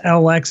Genesis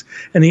LX,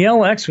 and the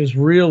LX was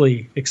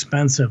really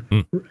expensive.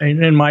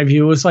 And in my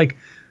view, it was like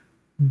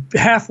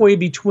halfway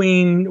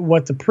between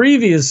what the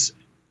previous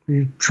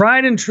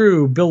tried and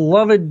true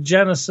beloved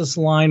Genesis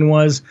line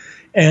was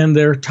and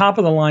their top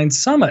of the line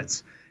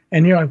Summits.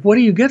 And you're like, what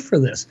do you get for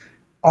this?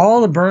 All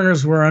the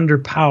burners were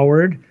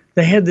underpowered.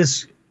 They had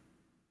this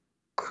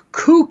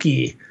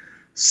kooky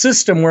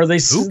system where they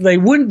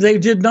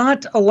did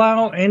not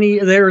allow any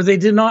there. They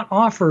did not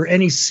offer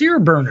any sear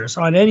burners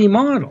on any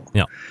model.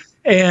 Yeah.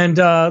 And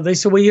they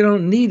said, well, you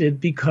don't need it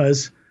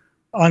because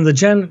on the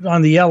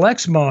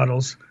LX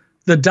models,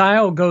 the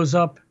dial goes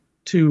up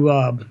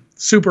to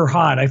super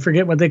hot. I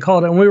forget what they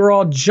called it. And we were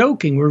all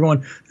joking. We were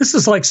going, this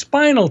is like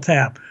Spinal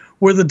Tap,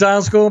 where the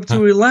dials go up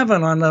to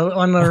 11 on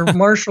the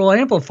Marshall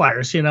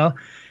amplifiers,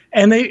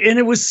 and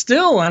it was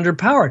still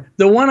underpowered.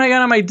 The one I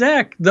got on my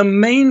deck, the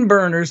main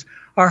burners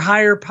are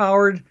higher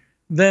powered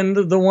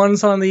than the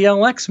ones on the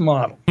LX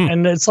model.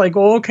 And it's like,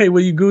 well, okay,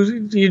 well,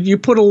 you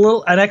put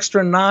an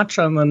extra notch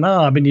on the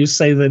knob and you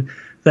say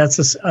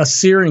that's a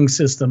searing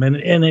system.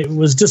 And it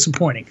was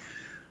disappointing.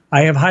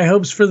 I have high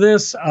hopes for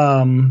this.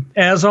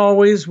 As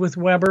always with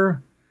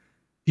Weber,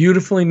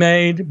 beautifully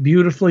made,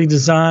 beautifully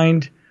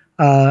designed.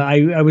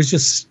 I was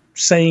just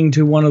saying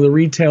to one of the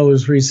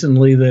retailers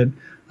recently that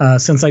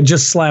since I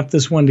just slapped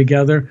this one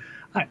together,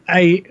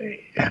 I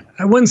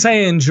wouldn't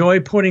say I enjoy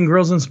putting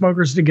grills and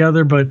smokers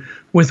together, but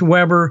with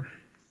Weber,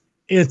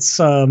 it's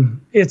a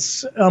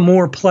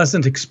more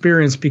pleasant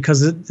experience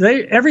because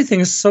everything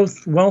is so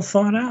well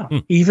thought out.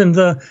 Even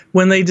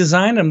when they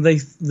design them, they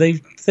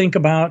think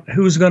about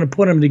who's going to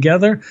put them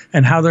together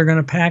and how they're going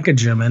to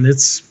package them, and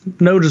it's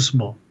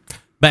noticeable.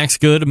 Max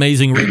Good,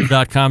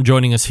 AmazingRibs.com,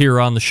 joining us here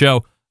on the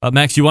show.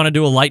 Max, you want to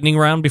do a lightning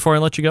round before I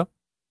let you go?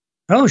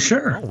 Oh,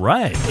 sure. All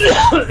right.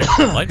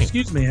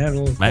 Excuse me. I have a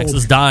little Max cold.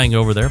 is dying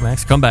over there.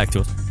 Max, come back to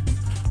us.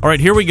 All right,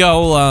 here we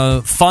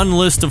go. Fun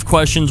list of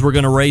questions we're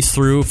going to race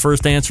through.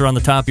 First answer on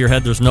the top of your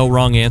head. There's no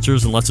wrong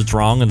answers unless it's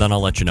wrong, and then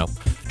I'll let you know.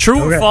 True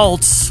or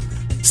false,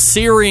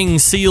 searing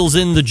seals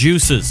in the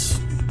juices?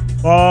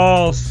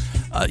 False.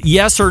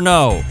 Yes or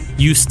no,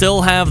 you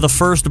still have the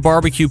first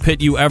barbecue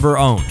pit you ever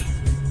owned?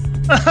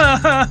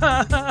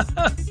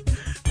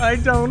 I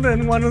don't,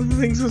 and one of the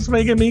things that's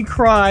making me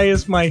cry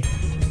is my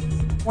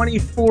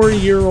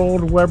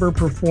 24-year-old Weber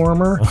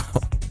Performer.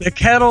 The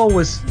kettle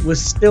was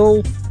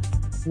still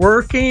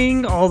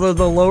working, although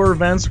the lower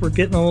vents were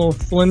getting a little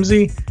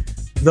flimsy.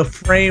 The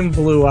frame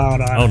blew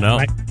out on it. Oh, no.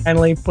 I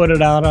finally put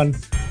it out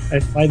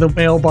by the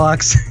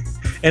mailbox,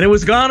 and it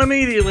was gone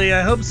immediately.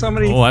 I hope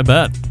somebody I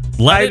bet.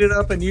 light it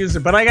up and use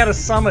it. But I got a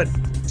Summit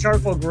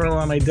charcoal grill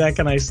on my deck,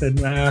 and I said,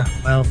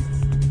 well.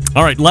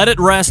 All right, let it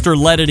rest or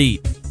let it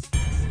eat?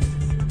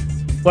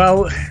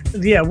 Well,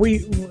 yeah,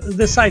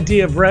 this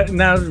idea of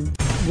now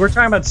we're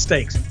talking about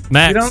steaks.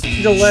 Max. You don't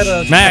need to let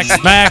a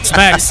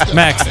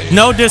Max.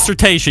 No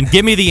dissertation.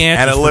 Give me the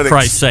answer for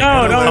Christ's sake.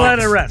 No, don't let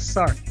it rest.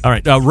 Sorry. All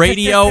right,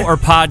 radio or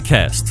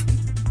podcast?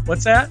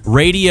 What's that?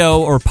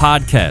 Radio or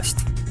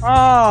podcast?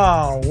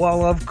 Oh,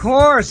 well, of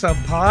course, a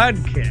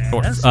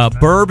podcast.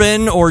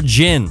 Bourbon or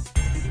gin?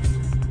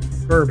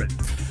 Bourbon.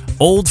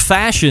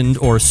 Old-fashioned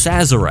or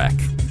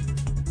Sazerac?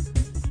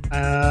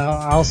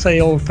 I'll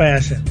say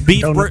old-fashioned.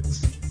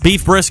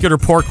 Beef brisket or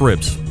pork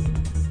ribs?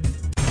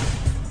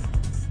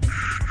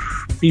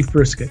 Beef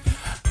brisket.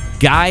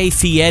 Guy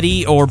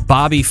Fieri or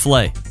Bobby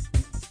Flay?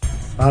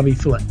 Bobby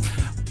Flay.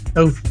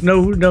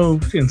 No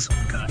insult,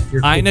 God.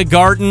 Ina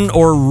Garten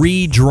or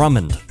Ree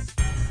Drummond?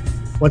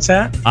 What's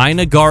that?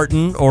 Ina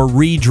Garten or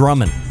Ree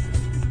Drummond?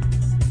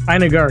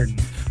 Ina Garten.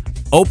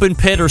 Open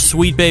pit or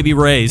Sweet Baby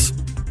Ray's?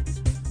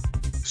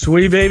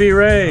 Sweet Baby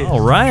Ray's.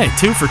 All right,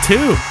 2 for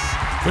 2.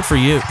 Good for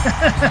you.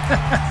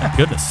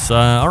 Goodness.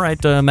 All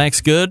right, Max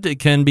Good. It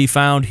can be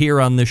found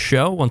here on this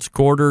show once a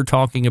quarter,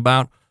 talking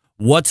about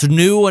what's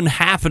new and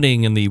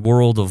happening in the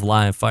world of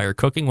live fire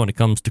cooking when it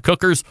comes to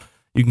cookers.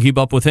 You can keep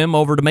up with him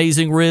over at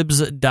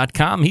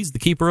AmazingRibs.com. He's the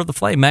keeper of the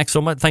flame. Max,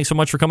 thanks so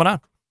much for coming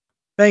on.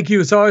 Thank you.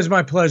 It's always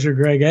my pleasure,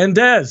 Greg. And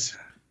Des.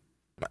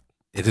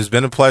 It has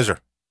been a pleasure.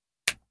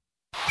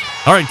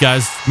 All right,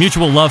 guys.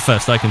 Mutual love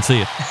fest. I can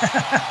see it.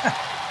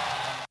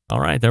 All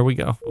right, there we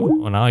go.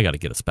 Well, now I got to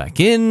get us back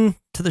in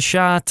to the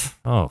shot.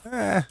 Oh,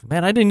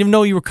 man, I didn't even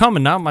know you were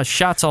coming. Now my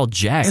shot's all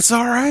jacked. It's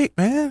all right,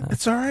 man.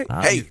 It's all right.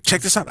 Hey,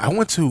 check this out. I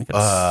went to,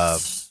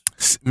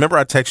 remember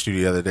I texted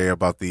you the other day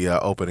about the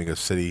opening of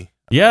City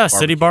Barbecue.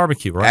 City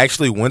Barbecue, right? I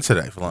actually went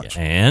today for lunch.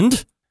 And?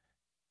 It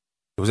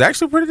was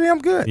actually pretty damn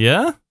good.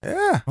 Yeah?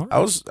 Yeah.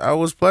 Right. I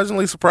was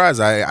pleasantly surprised.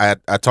 I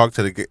talked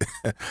to the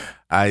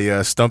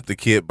I stumped the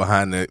kid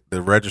behind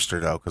the register,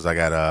 though, because I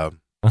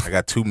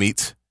got 2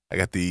 meats. I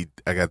got the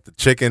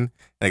chicken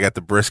and I got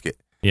the brisket.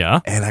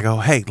 Yeah. And I go,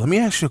 hey, let me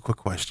ask you a quick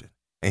question.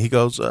 And he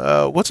goes,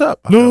 what's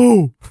up? I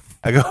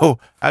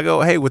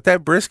go, hey, with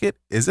that brisket,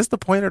 is this the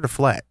point or the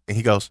flat? And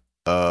he goes,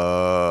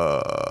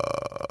 oh,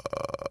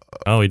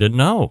 he didn't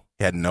know.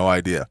 He had no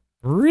idea.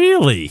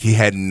 Really? He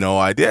had no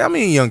idea. I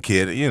mean, young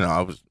kid,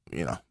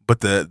 but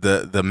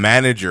the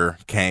manager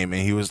came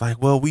and he was like,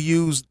 well, we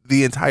use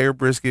the entire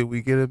brisket.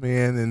 We get them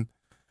in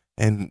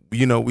and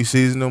we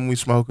season them, we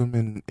smoke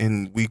them,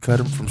 and we cut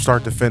them from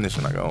start to finish.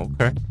 And I go,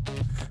 okay.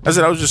 I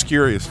said, I was just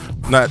curious.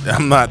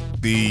 I'm not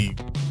the,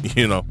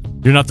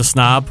 You're not the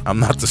snob? I'm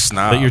not the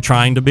snob. That you're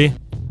trying to be?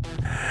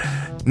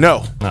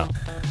 No.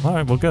 All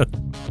right, well, good.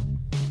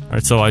 All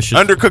right, so I should...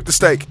 Undercook the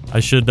steak. I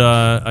should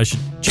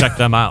check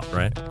them out,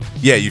 right?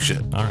 Yeah, you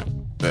should. All right.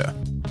 Yeah.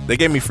 They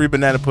gave me free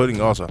banana pudding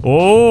also.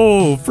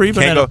 Oh, free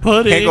banana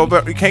pudding.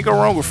 You can't go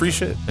wrong with free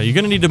shit. Now, you're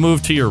going to need to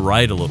move to your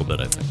right a little bit,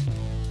 I think.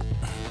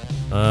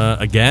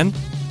 Again?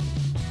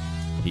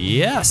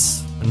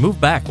 Yes. And move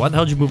back. Why the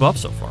hell did you move up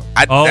so far?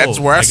 That's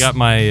where I got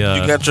my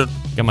you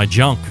got my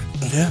junk.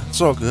 Yeah,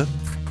 it's all good.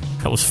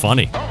 That was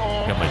funny.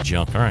 I got my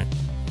junk. All right.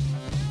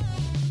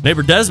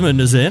 Neighbor Desmond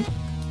is in.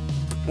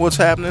 What's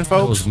happening,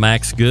 folks? That was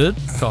Max Good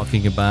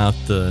talking about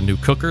new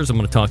cookers. I'm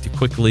going to talk to you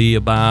quickly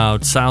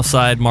about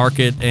Southside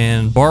Market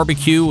and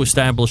Barbecue,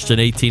 established in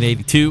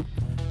 1882.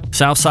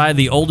 Southside,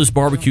 the oldest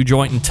barbecue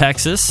joint in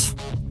Texas.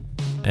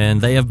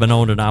 and they have been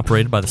owned and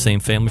operated by the same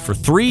family for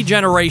 3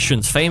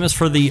 generations. Famous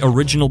for the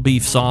original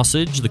beef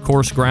sausage, the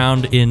coarse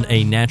ground in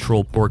a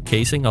natural pork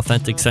casing,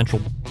 authentic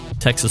Central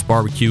Texas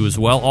barbecue as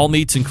well. All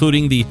meats,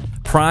 including the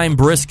prime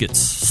briskets,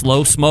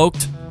 slow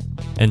smoked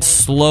and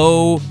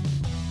slow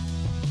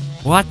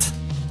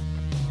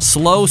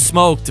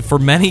smoked for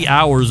many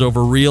hours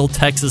over real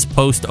Texas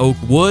post oak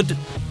wood.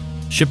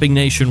 Shipping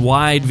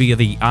nationwide via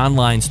the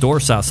online store,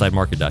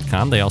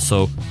 SouthsideMarket.com. They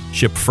also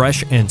ship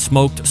fresh and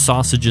smoked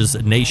sausages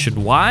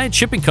nationwide.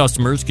 Shipping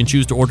customers can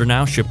choose to order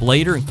now, ship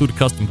later, include a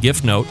custom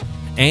gift note,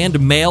 and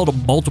mail to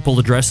multiple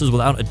addresses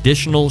without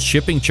additional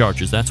shipping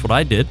charges. That's what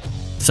I did,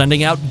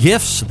 sending out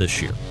gifts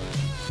this year.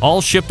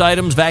 All shipped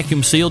items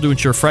vacuum sealed to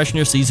ensure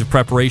freshness, ease of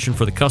preparation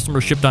for the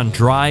customer, shipped on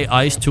dry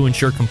ice to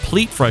ensure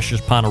complete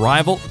freshness upon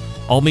arrival.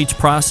 All meats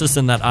processed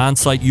in that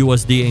on-site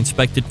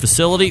USDA-inspected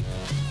facility.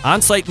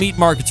 On-site meat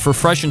markets for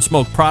fresh and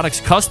smoked products.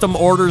 Custom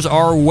orders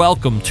are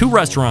welcome. 2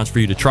 restaurants for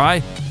you to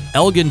try.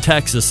 Elgin,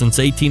 Texas since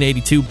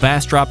 1882.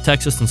 Bastrop,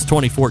 Texas since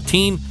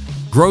 2014.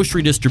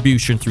 Grocery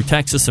distribution through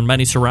Texas and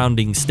many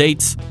surrounding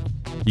states.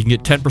 You can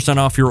get 10%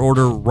 off your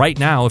order right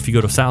now if you go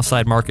to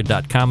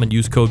SouthsideMarket.com and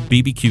use code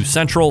BBQ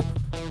Central.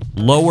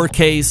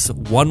 Lowercase,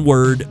 one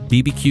word,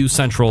 BBQ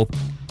Central.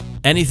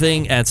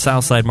 Anything at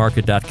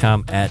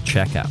SouthsideMarket.com at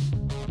checkout.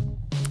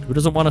 Who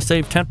doesn't want to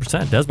save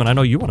 10%? Desmond, I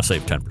know you want to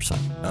save 10%.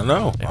 I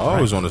know. I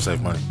always want to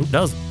save money. Who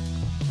doesn't?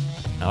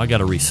 Now I got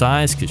to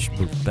resize because you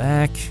moved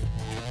back.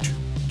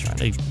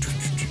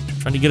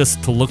 Trying to get us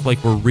to look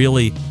like we're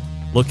really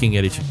looking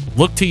at each other.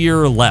 Look to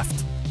your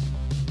left.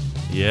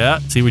 Yeah.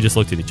 See, we just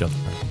looked at each other.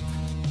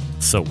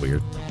 So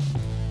weird.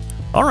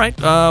 All right.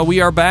 We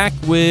are back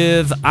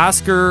with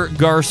Oscar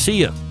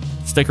Garcia.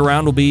 Stick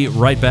around. We'll be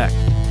right back.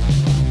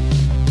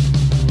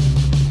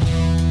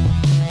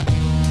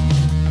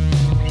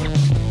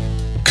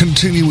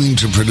 Continuing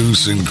to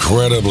produce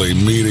incredibly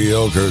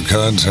mediocre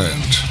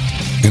content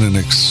in an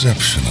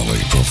exceptionally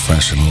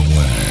professional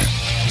way.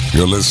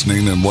 You're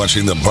listening and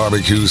watching the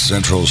Barbecue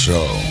Central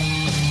Show.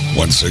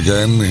 Once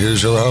again,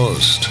 here's your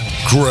host,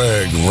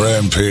 Greg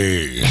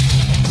Rempe.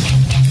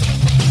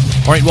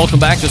 All right, welcome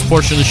back. This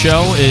portion of the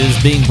show is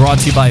being brought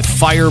to you by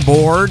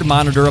Fireboard.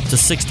 Monitor up to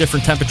 6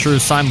 different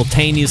temperatures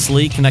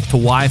simultaneously. Connect to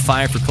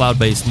Wi-Fi for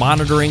cloud-based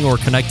monitoring or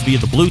connect via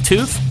the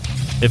Bluetooth.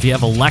 If you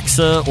have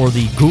Alexa or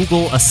the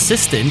Google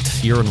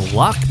Assistant, you're in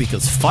luck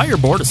because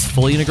Fireboard is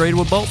fully integrated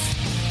with both.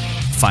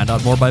 Find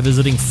out more by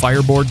visiting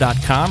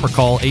fireboard.com or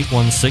call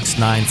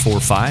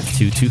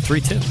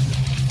 816-945-2232.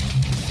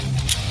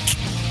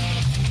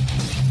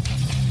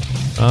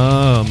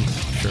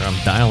 Sure,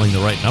 I'm dialing the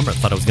right number. I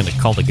thought I was going to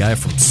call the guy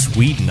from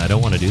Sweden. I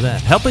don't want to do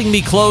that. Helping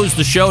me close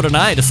the show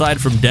tonight,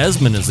 aside from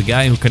Desmond, is the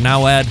guy who can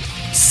now add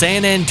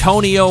San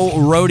Antonio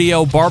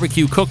Rodeo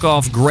Barbecue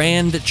Cook-Off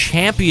Grand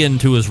Champion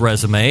to his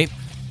resume.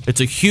 It's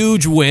a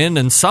huge win,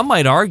 and some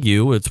might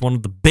argue it's one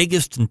of the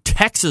biggest in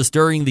Texas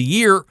during the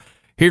year.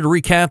 Here to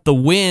recap the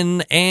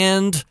win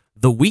and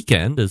the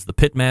weekend is the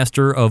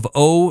pitmaster of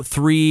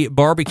 03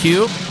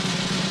 Barbecue.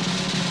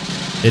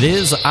 It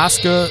is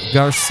Oscar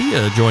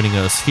Garcia joining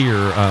us here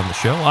on the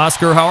show.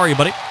 Oscar, how are you,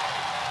 buddy?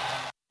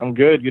 I'm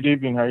good. Good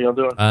evening. How are y'all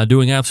doing?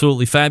 Doing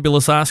absolutely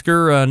fabulous,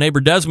 Oscar.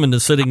 Neighbor Desmond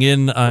is sitting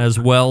in as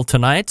well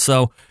tonight,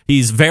 so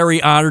he's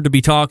very honored to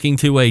be talking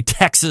to a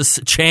Texas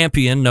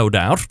champion, no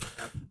doubt.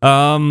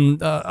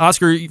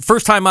 Oscar,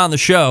 first time on the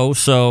show,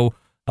 so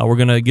we're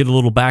going to get a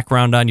little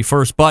background on you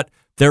first, but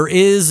there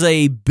is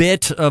a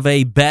bit of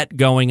a bet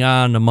going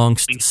on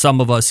amongst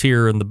some of us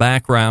here in the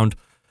background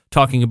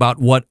talking about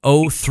what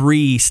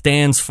 03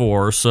 stands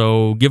for,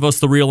 so give us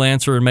the real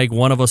answer and make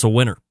one of us a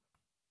winner.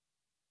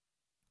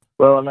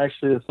 Well, I'm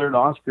actually the third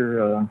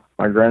Oscar.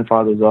 My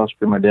grandfather's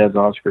Oscar, my dad's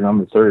Oscar, and I'm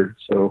the third,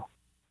 so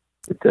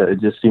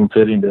it just seemed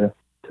fitting to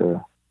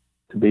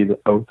be the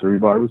 03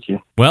 barbecue.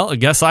 Well, I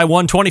guess I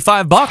won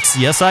 $25.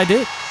 Yes, I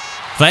did.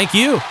 Thank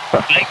you.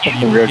 Thank you.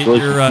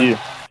 Congratulations to you.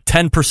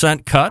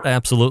 10% cut,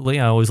 absolutely.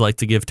 I always like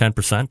to give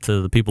 10%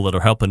 to the people that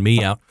are helping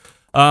me out.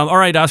 All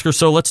right, Oscar,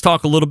 so let's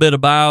talk a little bit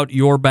about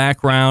your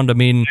background. I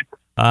mean,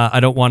 I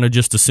don't want to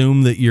just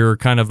assume that you're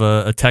kind of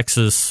a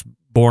Texas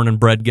born and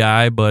bred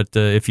guy, but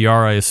if you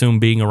are, I assume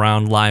being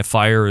around live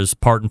fire is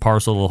part and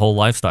parcel of the whole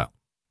lifestyle.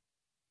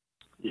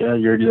 Yeah,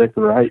 you're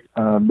exactly right.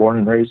 Born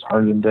and raised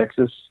Harlan,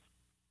 Texas.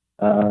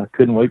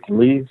 Couldn't wait to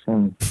leave,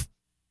 and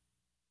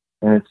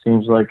it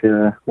seems like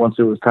once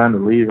it was time to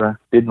leave, I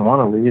didn't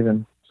want to leave,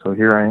 and so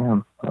here I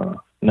am.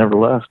 Never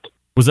left.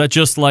 Was that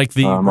just like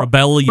the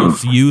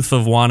rebellious youth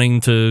of wanting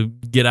to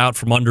get out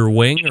from under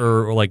wing,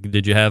 or like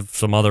did you have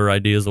some other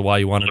ideas of why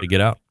you wanted to get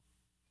out?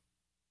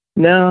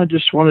 No, I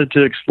just wanted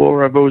to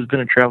explore. I've always been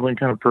a traveling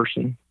kind of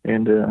person,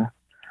 and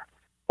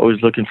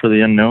always looking for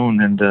the unknown,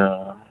 and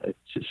it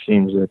just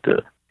seems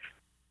that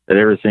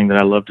everything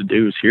that I love to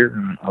do is here.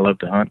 I love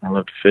to hunt, I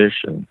love to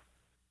fish, and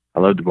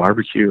I love to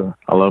barbecue.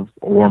 I love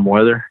warm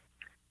weather,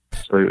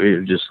 so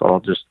it just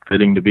all just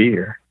fitting to be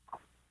here.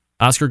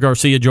 Oscar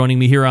Garcia joining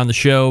me here on the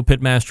show,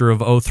 pitmaster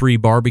of 03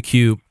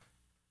 Barbecue.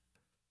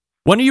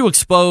 When are you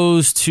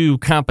exposed to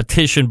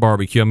competition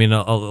barbecue? I mean,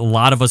 a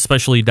lot of us,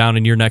 especially down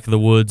in your neck of the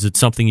woods, it's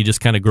something you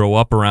just kind of grow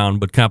up around,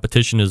 but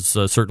competition is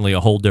certainly a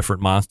whole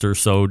different monster.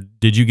 So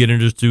did you get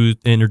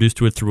introduced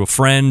to it through a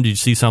friend? Did you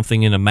see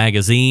something in a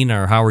magazine,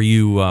 or how are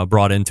you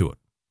brought into it?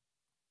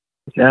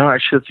 No,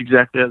 actually, that's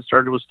exactly how it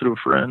started. Was through a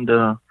friend,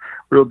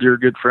 real dear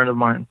good friend of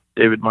mine,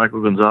 David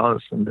Michael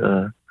Gonzalez, and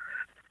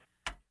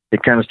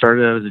it kind of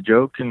started out as a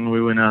joke, and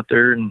we went out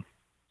there and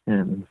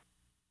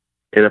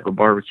hit up a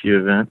barbecue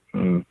event,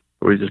 and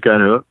we just got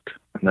hooked,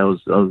 and that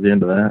was the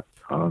end of that.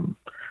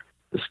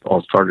 This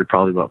all started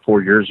probably about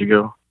 4 years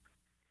ago,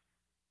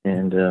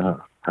 and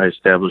I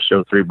established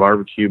O3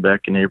 Barbecue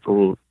back in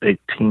April of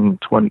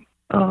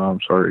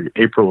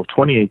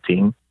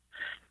 2018,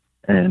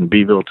 in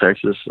Beeville,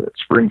 Texas, at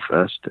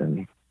Springfest,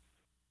 and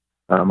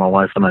my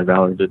wife and I,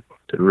 Valerie, did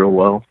real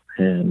well,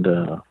 and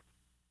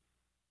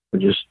we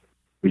just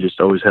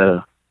always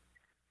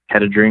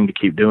had a dream to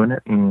keep doing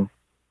it, and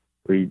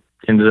we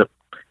ended up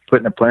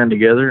putting a plan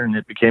together, and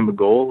it became a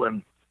goal,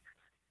 and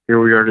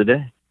here we are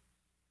today.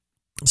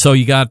 So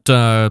you got,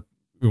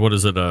 what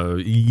is it,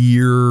 a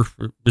year?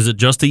 Is it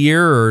just a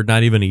year, or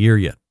not even a year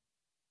yet?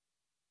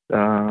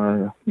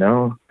 No,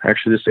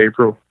 actually this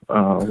April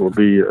will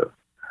be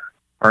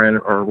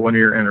our 1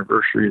 year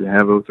anniversary to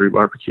have O3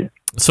 Barbecue.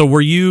 So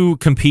were you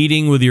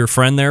competing with your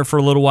friend there for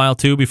a little while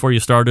too before you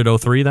started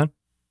O3 then?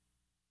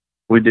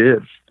 We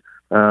did.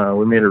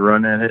 We made a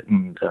run at it,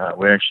 and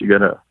we actually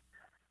got a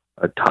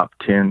top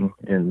 10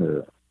 in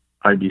the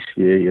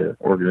IBCA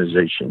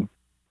organization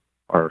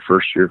our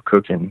first year of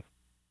cooking.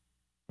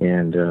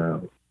 And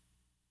it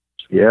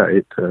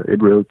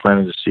really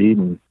planted a seed,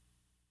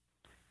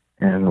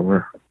 and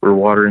we're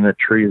watering that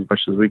tree as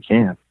much as we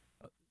can.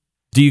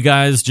 Do you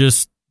guys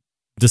just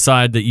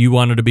decide that you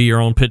wanted to be your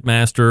own pit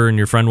master and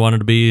your friend wanted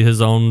to be his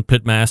own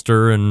pit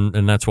master,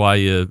 and that's why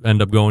you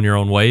end up going your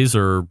own ways,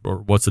 or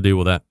what's the deal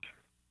with that?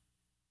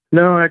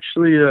 No,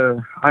 actually,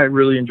 I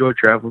really enjoy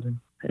traveling,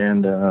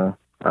 and I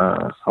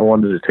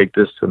wanted to take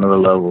this to another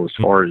level as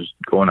far as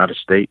going out of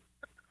state,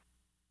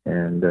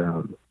 and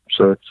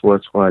so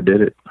that's why I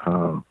did it.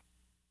 Him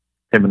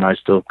and I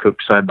still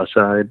cook side by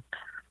side.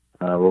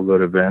 We'll go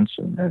to events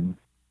and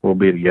we'll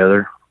be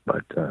together,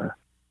 but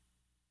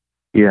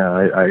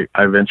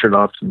I ventured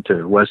off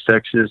into West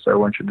Texas. I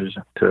went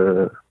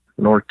to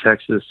North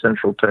Texas,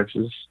 Central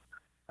Texas.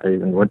 I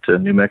even went to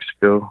New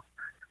Mexico,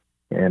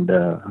 and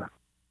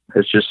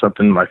it's just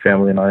something my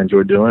family and I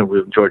enjoy doing. We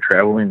enjoy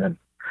traveling, and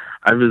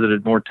I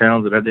visited more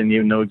towns that I didn't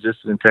even know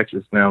existed in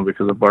Texas now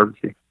because of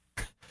barbecue.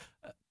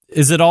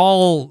 Is it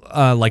all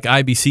like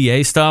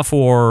IBCA stuff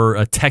or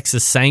a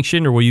Texas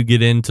sanction, or will you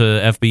get into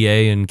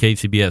FBA and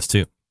KCBS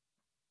too?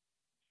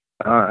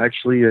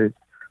 Actually,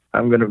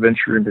 I'm going to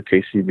venture into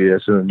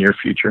KCBS in the near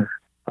future.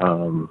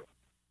 I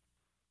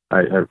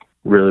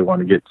really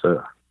want to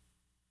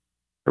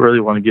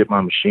get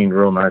my machine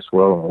real nice,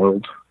 well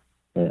oiled,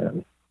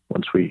 and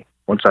once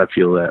I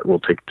feel that, we'll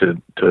take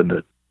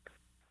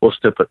we'll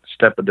step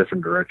a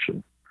different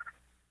direction.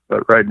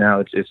 But right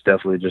now, it's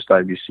definitely just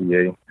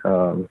IBCA.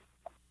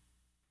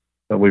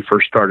 When we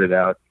first started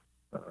out,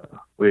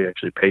 we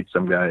actually paid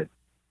some guy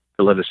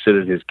to let us sit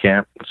at his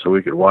camp so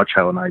we could watch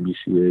how an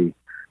IBCA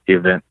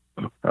event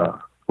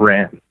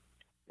ran,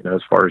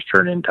 as far as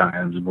turn-in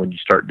times and when you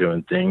start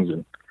doing things,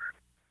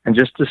 and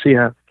just to see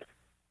how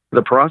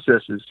the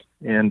process is,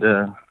 and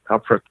I'll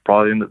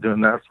probably end up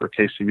doing that for a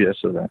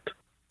KCBS event.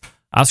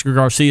 Oscar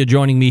Garcia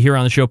joining me here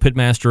on the show,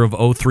 pitmaster of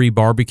O3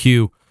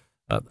 Barbecue.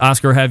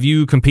 Oscar, have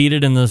you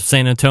competed in the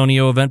San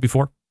Antonio event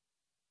before?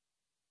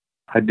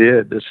 I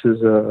did. This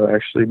is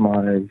actually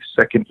my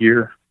second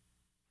year.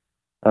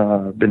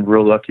 Been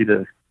real lucky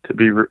to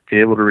be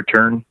able to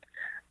return.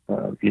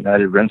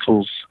 United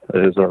Rentals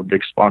is our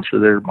big sponsor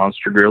there,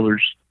 Monster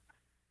Grillers,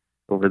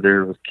 over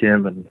there with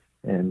Kim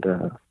and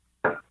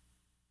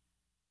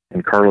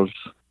Carlos.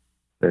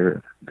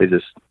 They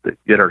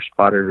get our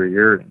spot every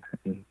year,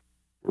 and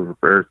we're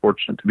very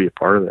fortunate to be a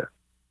part of that.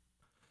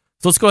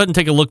 So let's go ahead and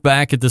take a look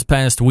back at this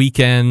past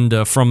weekend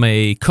from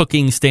a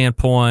cooking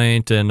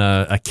standpoint and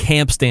a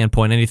camp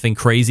standpoint. Anything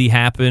crazy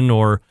happen,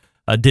 or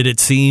did it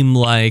seem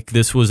like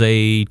this was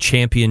a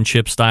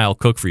championship-style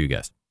cook for you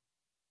guys?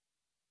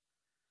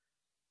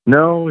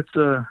 No, it's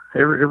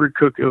every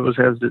cook always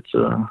has its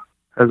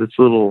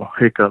little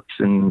hiccups,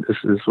 and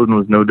this one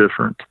was no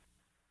different.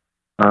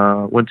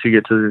 Once you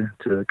get to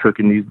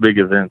cooking these big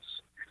events,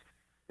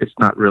 it's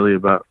not really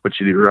about what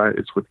you do right;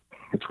 it's what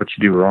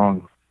you do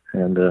wrong,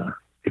 and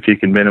if you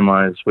can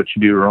minimize what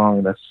you do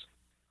wrong,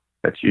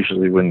 that's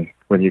usually when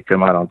you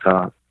come out on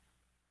top.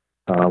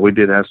 We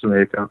did have some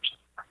hiccups.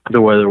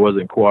 The weather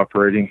wasn't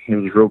cooperating. It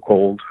was real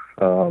cold.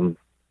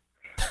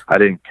 I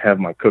didn't have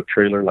my cook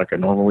trailer like I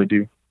normally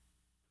do,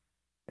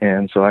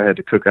 and so I had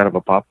to cook out of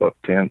a pop-up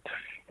tent,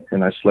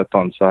 and I slept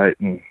on site,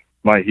 and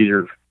my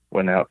heater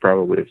went out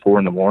probably at 4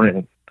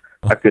 a.m.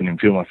 I couldn't even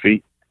feel my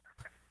feet.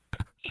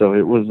 So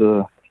it was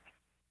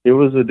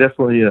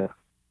definitely a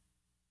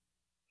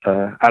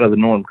out of the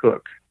norm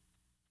cook,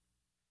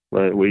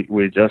 but we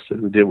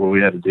adjusted. We did what we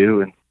had to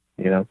do,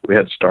 You know, we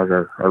had to start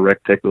our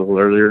rec tech a little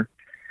earlier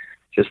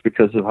just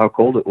because of how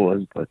cold it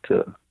was. But,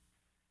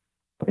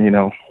 you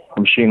know, a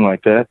machine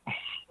like that,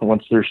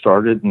 once they're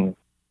started and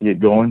get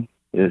going,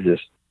 they're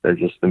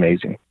just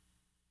amazing.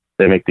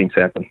 They make things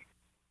happen.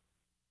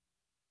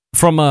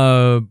 From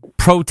a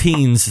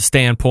proteins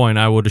standpoint,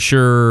 I would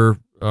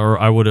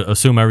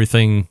assume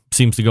everything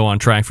seems to go on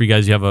track for you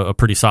guys. You have a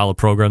pretty solid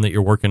program that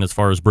you're working as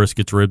far as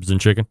briskets, ribs, and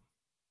chicken.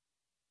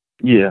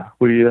 Yeah,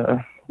 we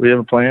have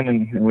a plan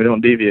and we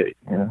don't deviate.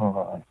 You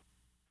know,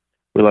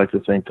 we like to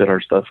think that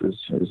our stuff is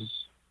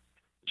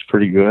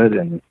pretty good,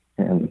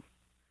 and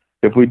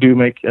if we do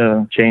make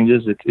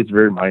changes, it's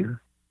very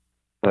minor.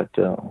 But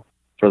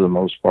for the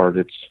most part,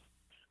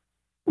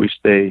 we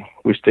stay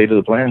to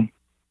the plan.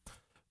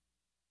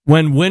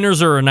 When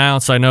winners are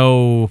announced, I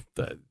know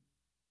that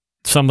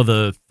some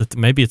of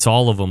maybe it's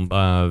all of them,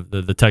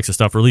 the Texas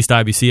stuff, or at least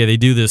IBCA, they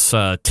do this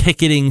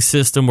ticketing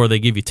system where they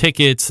give you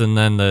tickets, and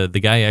then the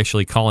guy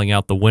actually calling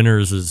out the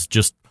winners is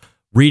just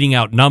reading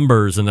out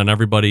numbers, and then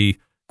everybody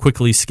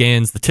quickly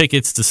scans the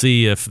tickets to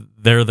see if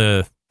they're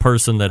the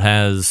person that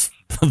has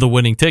the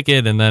winning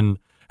ticket, and then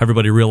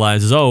everybody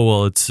realizes, oh,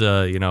 well, it's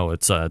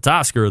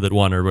Oscar that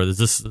won, or is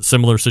this a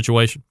similar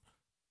situation?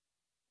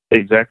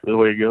 Exactly the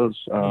way it goes.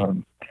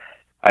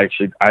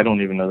 I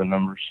don't even know the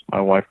numbers. My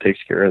wife takes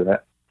care of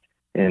that.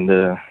 And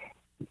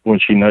when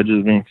she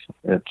nudges me,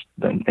 that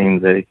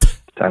means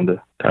time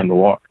to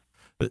walk.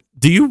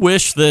 Do you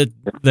wish that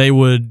they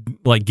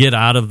would get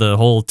out of the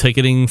whole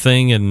ticketing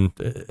thing and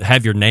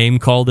have your name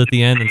called at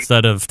the end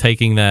instead of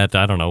taking that?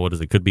 I don't know, what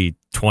is it? Could be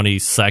 20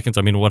 seconds.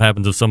 I mean, what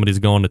happens if somebody's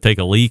going to take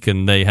a leak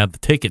and they have the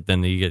ticket?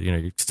 Then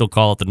you still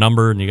call it the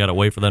number and you got to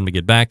wait for them to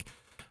get back.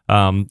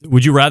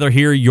 Would you rather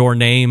hear your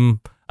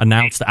name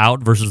announced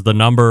out versus the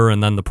number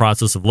and then the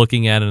process of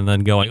looking at it and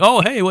then going,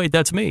 oh, hey, wait,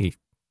 that's me.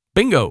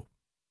 Bingo.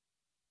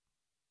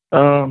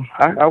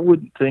 I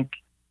wouldn't think,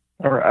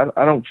 or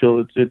I don't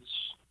feel it's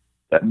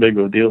that big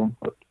of a deal.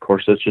 Of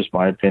course, that's just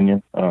my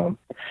opinion. As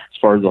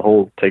far as the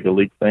whole take a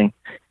leak thing,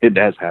 it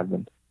has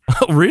happened.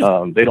 Oh,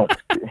 really? They don't.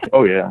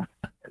 Oh yeah.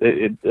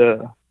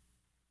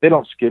 They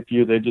don't skip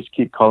you. They just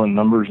keep calling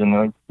numbers,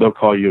 and they'll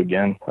call you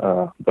again.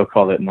 They'll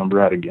call that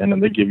number out again,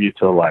 and they give you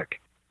till I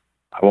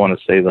want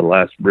to say the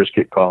last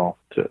brisket call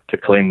to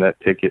claim that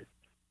ticket.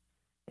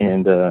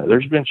 And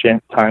there's been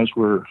times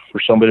where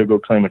somebody will go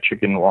claim a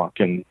chicken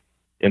walk in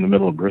the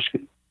middle of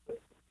brisket.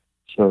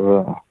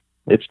 So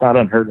it's not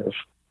unheard of.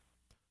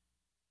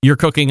 You're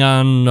cooking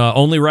on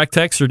only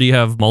Rectex, or do you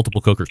have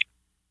multiple cookers?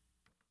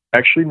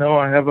 Actually, no.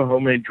 I have a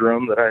homemade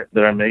drum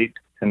that I made,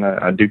 and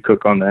I do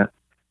cook on that.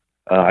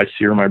 I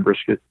sear my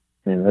brisket,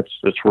 and that's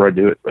where I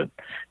do it. But it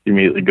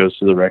immediately goes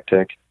to the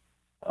Rectex.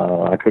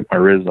 I cook my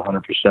ribs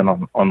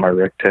 100% on my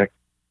Rectex,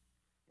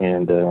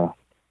 and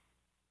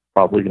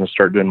probably going to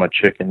start doing my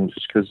chicken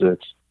just because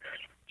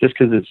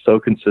it's so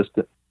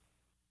consistent.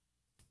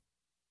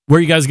 Where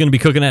are you guys going to be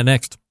cooking at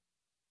next?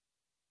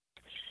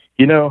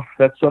 You know,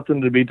 that's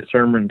something to be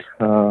determined.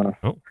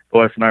 The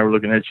wife and I were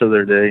looking at each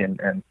other today,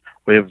 and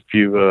we have a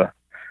few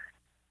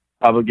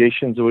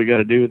obligations that we got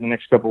to do in the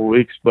next couple of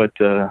weeks. But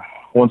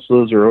once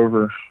those are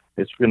over,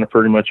 it's going to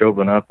pretty much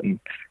open up, and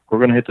we're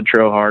going to hit the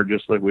trail hard,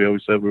 just like we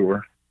always said we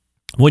were.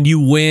 When you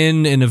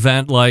win an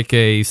event like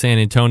a San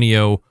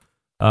Antonio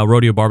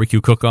rodeo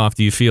barbecue cook-off,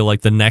 do you feel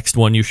like the next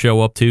one you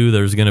show up to,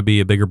 there's going to be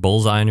a bigger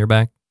bullseye on your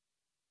back?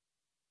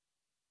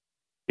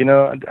 You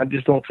know, I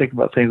just don't think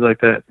about things like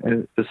that.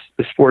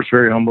 The sport's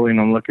very humbling.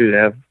 I'm lucky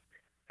to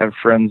have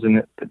friends in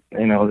it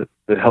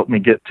that helped me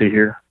get to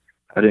here.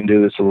 I didn't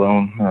do this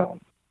alone.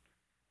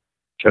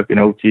 Chuck and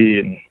Oki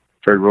and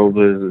Fred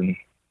Robles, and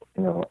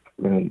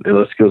the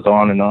list goes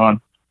on and on.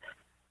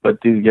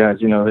 But these guys,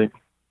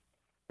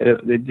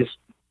 they just,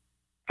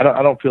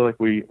 I don't feel like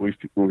we're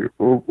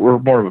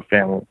more of a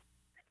family,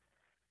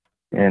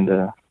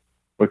 and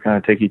we kind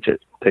of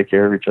take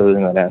care of each other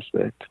in that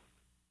aspect.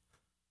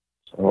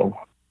 So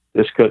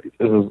this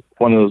was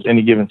one of those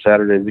any given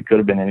Saturdays. It could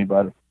have been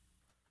anybody.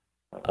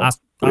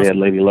 We had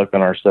Lady Luck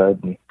on our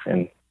side,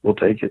 and we'll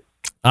take it.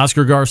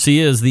 Oscar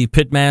Garcia is the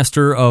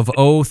pitmaster of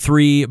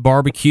 03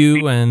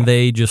 Barbecue, and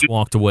they just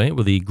walked away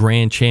with the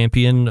grand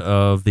champion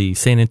of the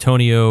San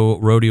Antonio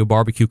Rodeo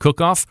Barbecue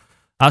Cook-Off.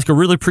 Oscar,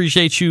 really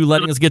appreciate you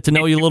letting us get to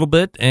know you a little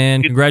bit,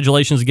 and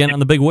congratulations again on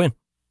the big win.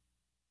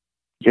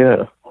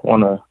 Yeah,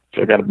 if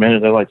I got a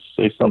minute, I'd like to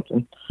say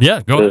something.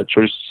 Yeah, go ahead.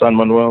 Choice San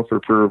Manuel for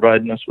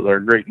providing us with our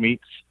great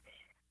meats.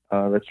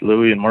 That's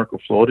Louis and Marco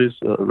Flores,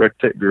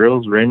 Rectech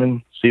Grills,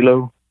 Raymond,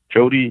 CeeLo,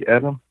 Jody,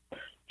 Adam,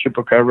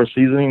 Chupacabra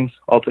Seasonings,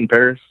 Alton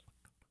Paris,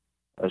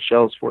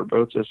 Shell Sport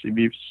Boats,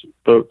 SCB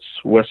Boats,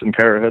 Wes and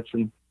Kara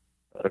Hudson,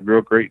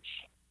 Grill Grates,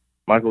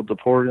 Michael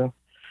DePorta,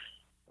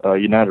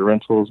 United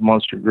Rentals,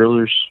 Monster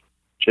Grillers,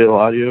 Jail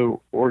Audio,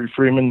 Ori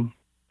Freeman,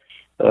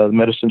 the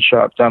Medicine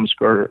Shop, Thomas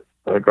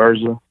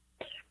Garza,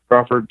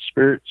 Crawford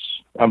Spritz.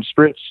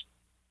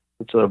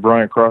 It's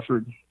Brian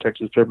Crawford,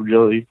 Texas Pepper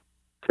Jelly,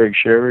 Craig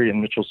Sherry,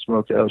 and Mitchell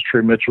Smokehouse,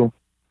 Trey Mitchell.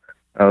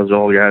 Those are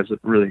all the guys that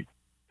really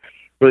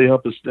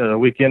help us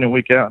week in and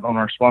week out on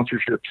our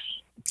sponsorships.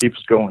 keep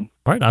us going.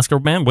 All right, Oscar,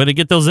 man, way to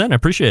get those in. I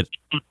appreciate it.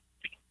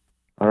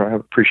 All right, I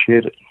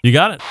appreciate it. You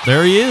got it.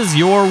 There he is,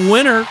 your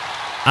winner,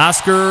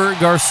 Oscar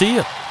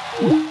Garcia.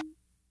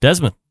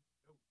 Desmond,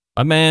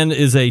 my man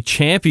is a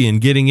champion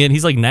getting in.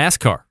 He's like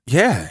NASCAR.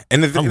 Yeah,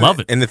 and I love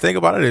it. And the thing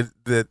about it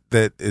is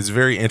that is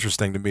very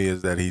interesting to me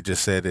is that he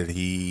just said that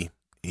he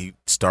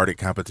started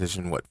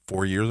competition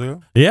 4 years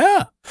ago.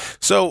 Yeah.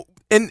 So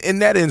in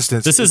that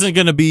instance, this isn't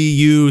going to be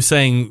you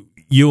saying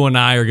you and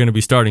I are going to be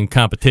starting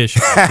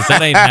competition. That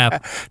ain't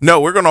happening. No,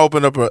 we're going to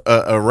open up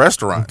a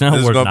restaurant. No,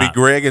 this is we're going to not. be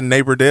Greg and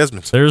neighbor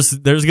Desmond's. There's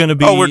going to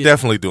be. Oh, we're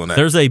definitely doing that.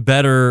 There's a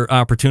better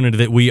opportunity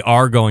that we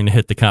are going to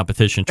hit the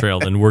competition trail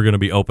than we're going to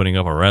be opening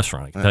up a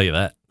restaurant. I can tell you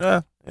that.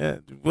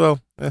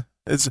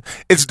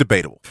 It's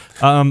debatable.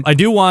 I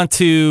do want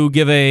to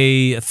give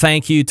a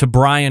thank you to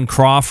Brian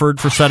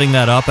Crawford for setting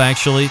that up.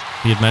 Actually,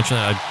 he had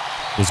mentioned I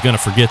was going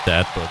to forget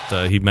that,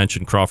 but he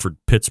mentioned Crawford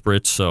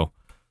Pittsburgh, so.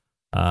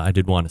 I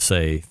did want to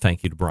say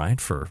thank you to Brian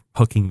for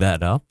hooking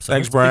that up. So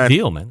Thanks, it's Brian. a big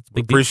deal, man. It's a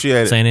big Appreciate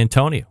deal. it. San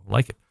Antonio.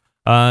 Like it.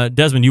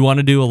 Desmond, you want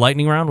to do a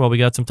lightning round while we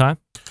got some time?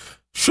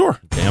 Sure.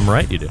 Damn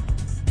right you do.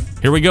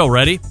 Here we go.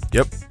 Ready?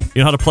 Yep. You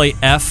know how to play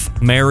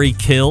F, Marry,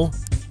 Kill?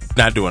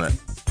 Not doing it.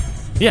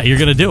 Yeah, you're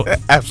going to do it.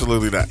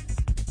 Absolutely not.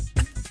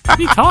 What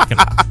are you talking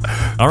about?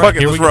 All right,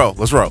 Fuck it, let's roll.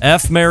 Let's roll.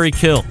 F, Marry,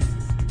 Kill.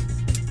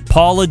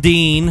 Paula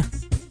Deen,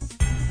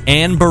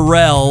 Ann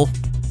Burrell,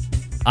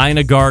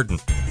 Ina Garten.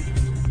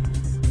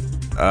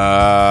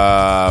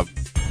 We're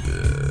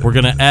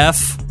gonna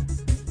F.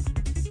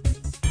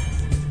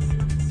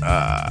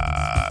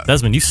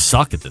 Desmond, you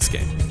suck at this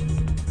game.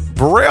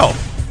 Burrell.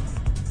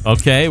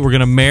 Okay, we're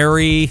gonna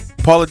marry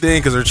Paula Deen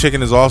because her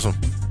chicken is awesome.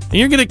 And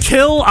you're gonna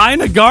kill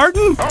Ina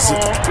Garten?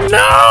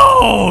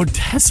 No,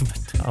 Desmond.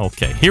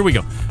 Okay, here we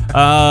go.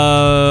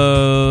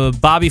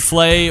 Bobby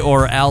Flay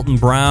or Alton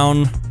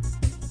Brown?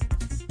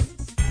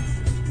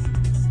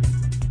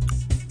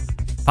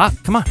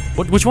 Come on.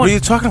 Which one? What are you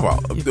talking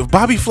about?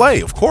 Bobby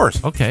Flay, of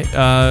course. Okay.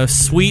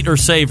 Sweet or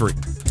savory?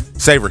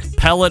 Savory.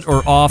 Pellet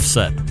or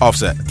offset?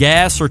 Offset.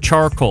 Gas or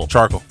charcoal?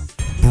 Charcoal.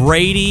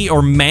 Brady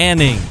or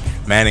Manning?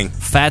 Manning.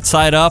 Fat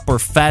side up or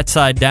fat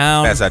side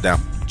down? Fat side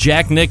down.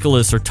 Jack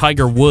Nicklaus or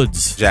Tiger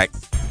Woods? Jack.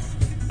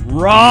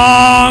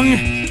 Wrong.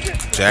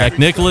 Jack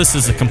Nicklaus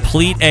is a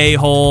complete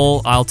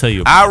a-hole. I'll tell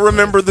you. I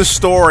remember the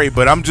story,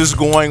 but I'm just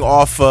going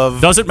off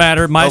of... Doesn't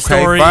matter. My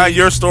story. Fine.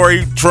 Your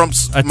story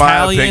trumps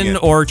my opinion. Italian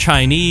or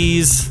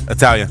Chinese?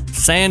 Italian.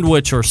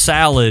 Sandwich or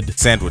salad?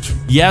 Sandwich.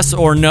 Yes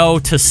or no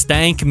to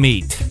stank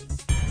meat?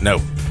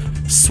 No.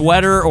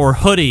 Sweater or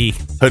hoodie?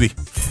 Hoodie.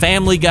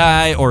 Family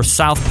Guy or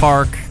South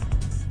Park?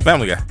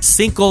 Family Guy.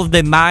 Cinco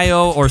de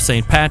Mayo or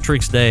St.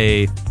 Patrick's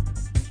Day?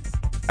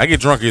 I get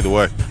drunk either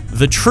way.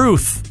 The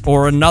Truth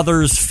or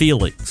Another's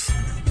Feelings?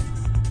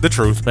 The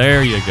Truth.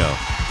 There you go.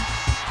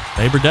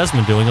 Neighbor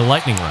Desmond doing a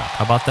lightning round.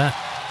 How about that?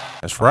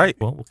 That's right.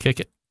 Well, we'll kick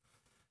it.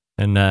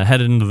 And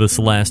head into this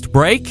last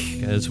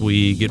break as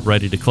we get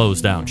ready to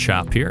close down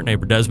shop here.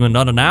 Neighbor Desmond,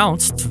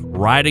 unannounced,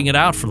 riding it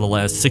out for the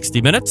last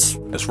 60 minutes.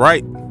 That's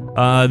right.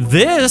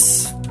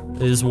 This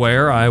is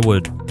where I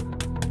would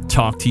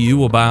talk to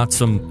you about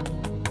some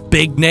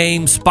big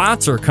name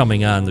sponsor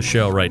coming on the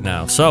show right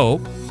now. So,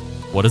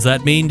 what does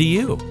that mean to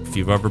you? If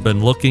you've ever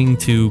been looking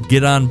to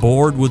get on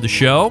board with the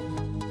show,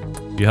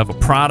 you have a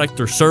product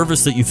or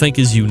service that you think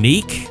is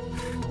unique,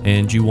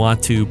 and you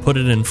want to put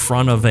it in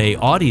front of an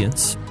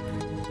audience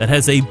that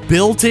has a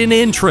built-in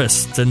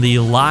interest in the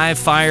live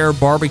fire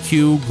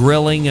barbecue,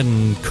 grilling,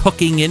 and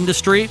cooking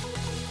industry,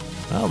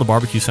 well, the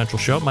Barbecue Central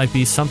Show might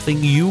be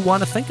something you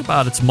want to think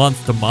about. It's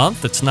month to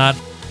month. It's not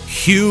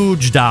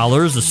huge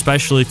dollars,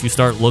 especially if you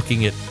start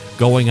looking at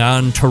going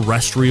on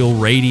terrestrial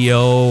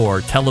radio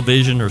or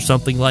television or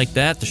something like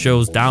that. The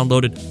show's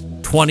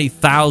downloaded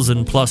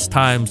 20,000 plus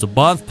times a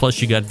month,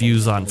 plus you got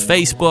views on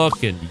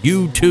Facebook and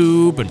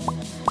YouTube and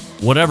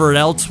whatever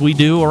else we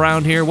do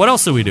around here. What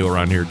else do we do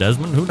around here,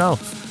 Desmond? Who knows?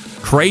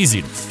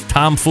 Craziness,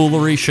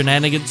 tomfoolery,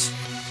 shenanigans.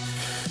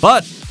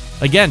 But,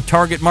 again,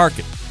 target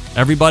market.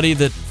 Everybody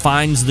that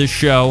finds this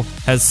show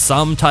has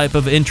some type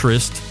of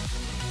interest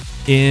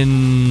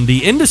in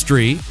the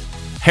industry,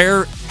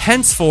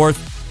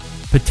 henceforth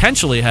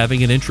potentially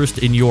having an interest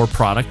in your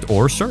product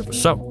or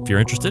service. So if you're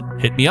interested,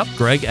 hit me up,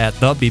 Greg at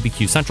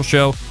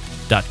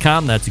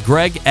thebbqcentralshow.com. That's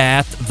Greg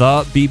at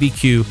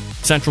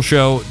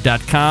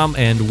thebbqcentralshow.com.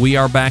 And we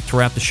are back to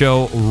wrap the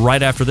show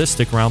right after this.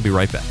 Stick around. Be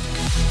right back.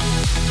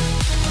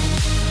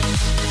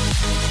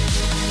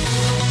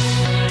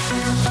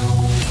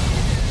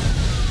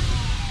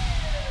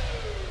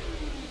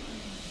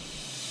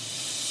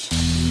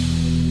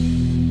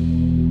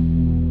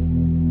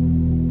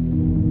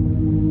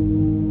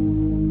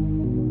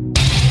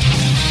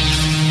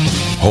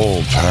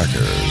 Whole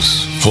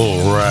packers,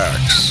 full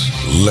racks,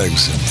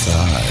 legs and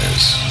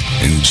thighs,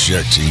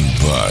 injecting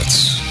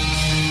butts.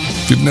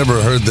 If you've never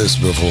heard this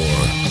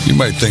before, you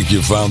might think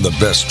you found the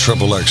best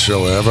XXX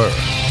show ever.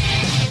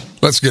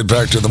 Let's get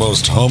back to the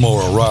most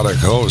homoerotic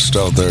host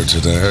out there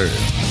today,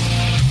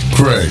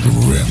 Greg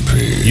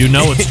Rempe. You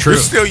know it's true.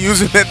 You're still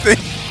using that thing?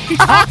 you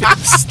talking?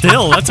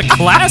 Still, that's a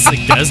classic,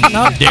 Desmond.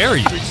 How dare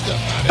you?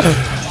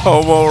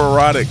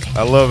 Homoerotic.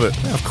 I love it.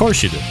 Yeah, of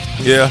course you do.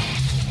 Yeah.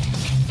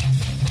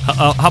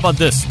 How about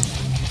this?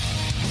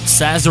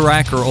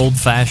 Sazerac or Old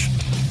Fashioned?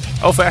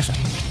 Old Fashioned.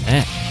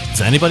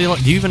 Does anybody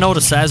do you even know what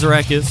a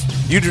Sazerac is?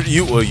 You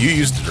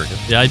used to drink it.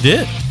 Yeah, I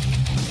did.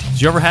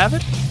 Did you ever have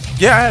it?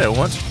 Yeah, I had it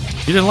once.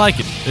 You didn't like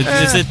it.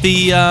 Is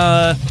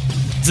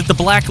it the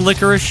black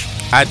licorice?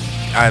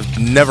 I've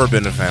never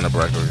been a fan of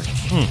black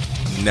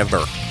licorice. Never.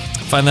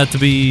 I find that to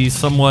be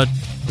somewhat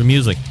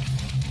amusing.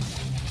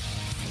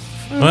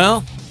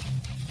 Well,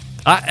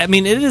 I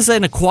mean, it is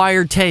an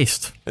acquired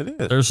taste. It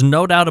is. There's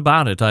no doubt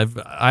about it.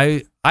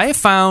 I have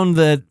found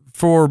that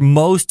for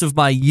most of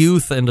my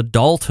youth and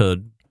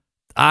adulthood,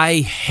 I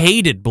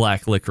hated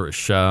black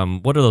licorice.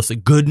 What are those?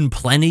 Good and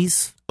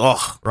Plenty's?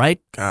 Ugh. Right?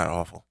 God,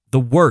 awful. The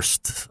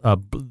worst.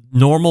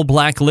 Normal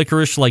black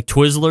licorice like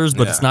Twizzlers,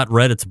 but it's not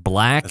red, it's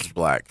black. It's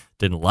black.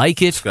 Didn't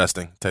like it.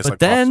 Disgusting. Tastes like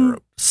but cough then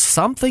syrup.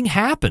 something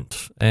happened,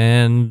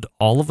 and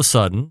all of a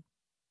sudden,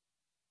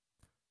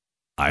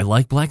 I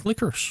like black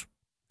licorice.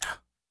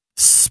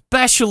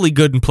 Especially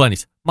Good and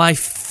Plenty's. My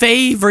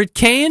favorite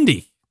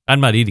candy.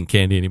 I'm not eating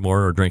candy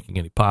anymore or drinking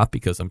any pop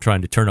because I'm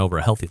trying to turn over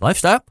a healthy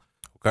lifestyle.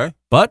 Okay.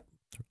 But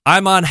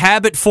I'm on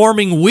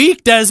habit-forming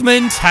week,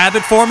 Desmond.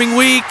 Habit-forming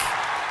week.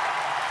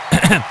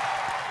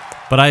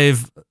 But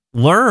I've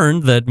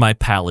learned that my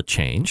palate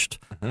changed.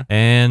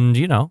 And,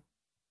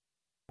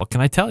 what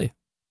can I tell you?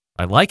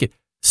 I like it.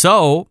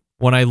 So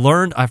when I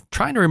learned, I'm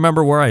trying to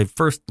remember where I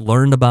first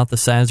learned about the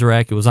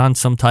Sazerac. It was on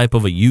some type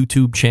of a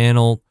YouTube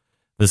channel.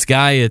 This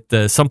guy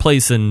at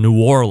someplace in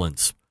New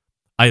Orleans.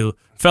 I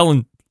fell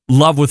in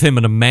love with him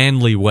in a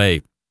manly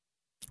way.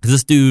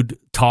 This dude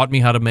taught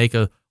me how to make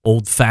a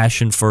old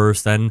fashioned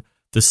first. Then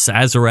the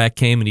Sazerac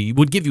came and he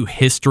would give you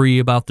history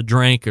about the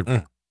drink.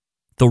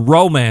 The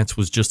romance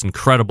was just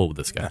incredible with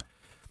this guy.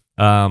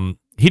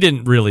 He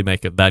didn't really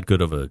make it that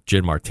good of a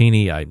gin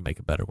martini. I'd make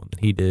a better one than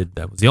he did.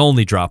 That was the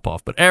only drop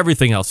off. But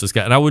everything else, this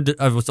guy. And I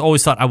was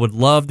always thought I would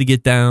love to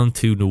get down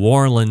to New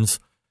Orleans,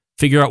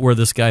 figure out where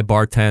this guy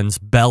bartends,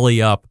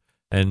 belly up,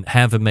 and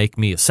have him make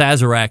me a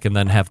Sazerac, and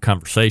then have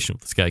conversation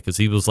with this guy because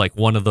he was like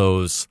one of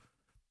those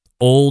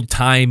old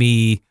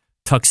timey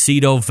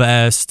tuxedo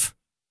vest,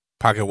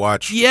 pocket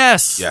watch.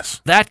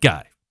 Yes, that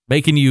guy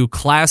making you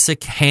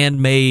classic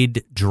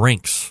handmade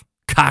drinks,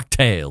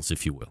 cocktails,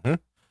 if you will.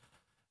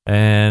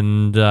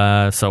 And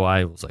so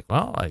I was like,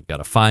 well, I got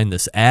to find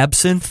this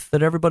absinthe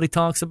that everybody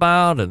talks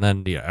about. And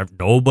then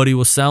nobody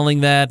was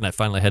selling that. And I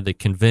finally had to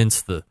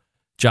convince the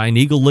Giant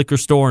Eagle liquor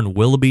store in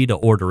Willoughby to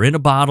order in a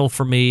bottle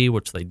for me,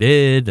 which they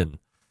did. And,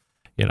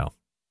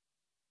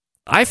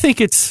 I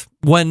think it's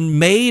when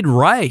made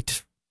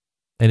right.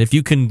 And if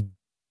you can,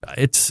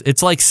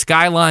 it's like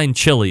Skyline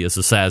Chili as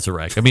a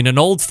Sazerac. I mean, an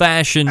old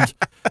fashioned,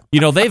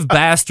 they've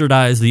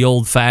bastardized the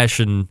old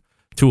fashioned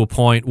to a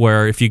point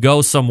where if you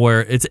go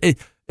somewhere,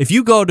 if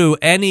you go to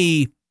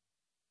any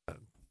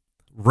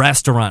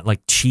restaurant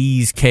like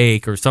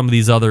Cheesecake or some of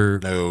these other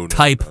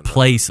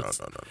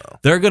places,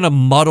 they're going to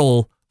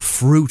muddle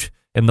fruit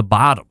in the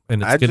bottom,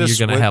 and you're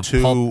going to have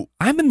pulp.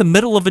 I'm in the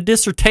middle of a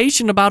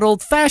dissertation about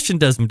old fashioned,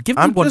 Desmond. Give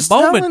me one moment.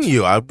 I'm telling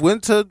you, I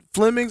went to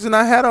Fleming's and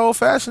I had old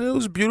fashioned. It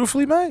was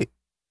beautifully made.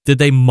 Did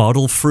they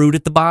muddle fruit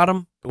at the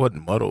bottom? It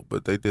wasn't muddled,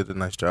 but they did a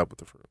nice job with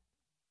the fruit.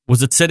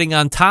 Was it sitting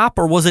on top,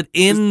 or was it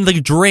in the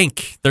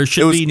drink? There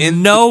should be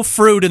no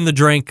fruit in the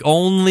drink,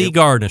 only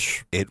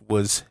garnish. It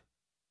was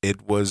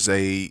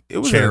cherry. In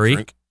a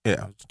drink. Yeah,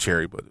 it was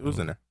cherry, but it was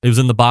in there. It was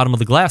in the bottom of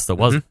the glass, though,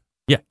 wasn't it?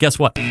 Yeah, guess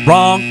what?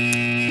 Wrong.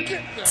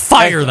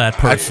 Fire that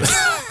person.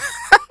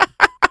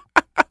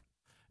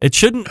 It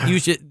shouldn't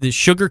use the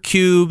sugar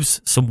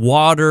cubes, some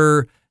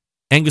water,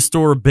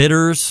 Angostura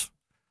bitters,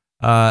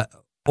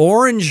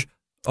 orange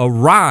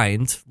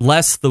rind,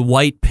 less the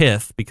white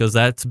pith because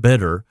that's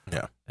bitter.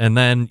 Yeah. And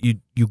then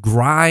you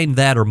grind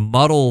that or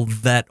muddle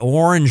that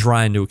orange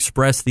rind to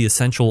express the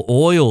essential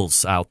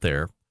oils out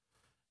there.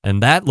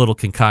 And that little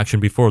concoction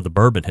before the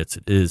bourbon hits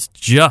it is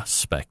just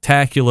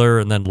spectacular.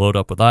 And then load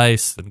up with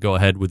ice and go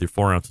ahead with your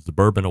 4 ounces of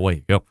bourbon. Away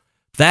you go.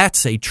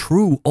 That's a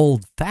true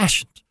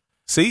old-fashioned.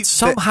 See,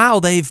 somehow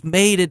they've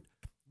made it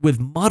with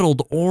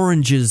muddled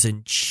oranges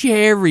and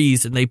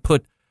cherries, and they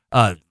put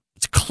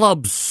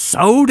club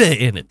soda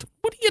in it.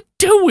 What are you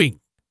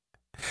doing?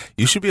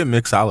 You should be a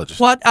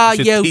mixologist. What are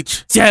you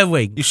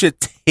doing? You should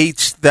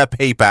teach the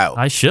people.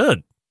 I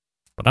should.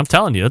 But I'm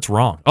telling you, that's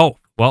wrong. Oh,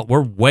 well,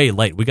 we're way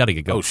late. We got to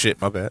get going. Oh, shit,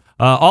 my bad.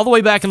 All the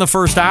way back in the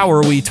first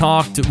hour, we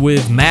talked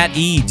with Matt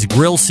Eads,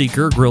 Grill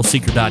Seeker,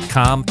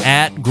 grillseeker.com,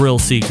 at Grill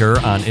Seeker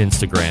on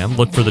Instagram.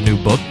 Look for the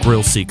new book,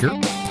 Grill Seeker.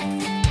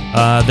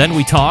 Then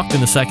we talked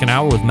in the second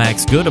hour with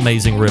Max Good,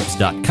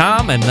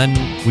 AmazingRibs.com. And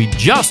then we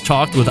just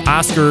talked with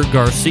Oscar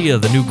Garcia,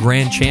 the new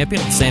grand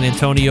champion at San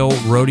Antonio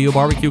Rodeo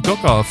Barbecue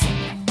Cook-Off.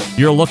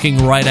 You're looking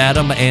right at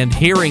him and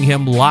hearing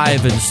him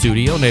live in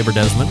studio. Neighbor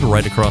Desmond,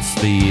 right across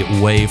the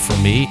way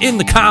from me, in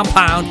the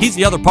compound. He's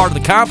the other part of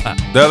the compound.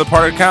 The other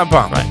part of the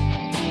compound.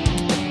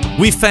 Right.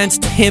 We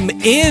fenced him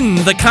in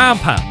the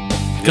compound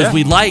because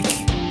we like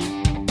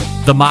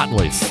The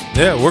Motleys.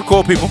 Yeah, we're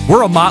cool people.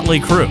 We're a motley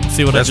crew.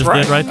 See what That's I just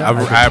did right there?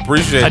 I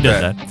appreciate that.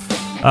 I did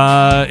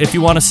that. If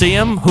you want to see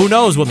him, who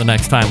knows what the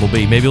next time will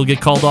be. Maybe he'll get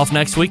called off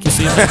next week. You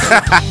see him next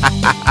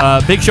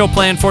week. Big show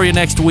planned for you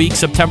next week,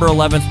 September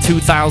 11th,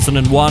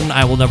 2001.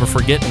 I will never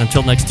forget. And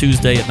until next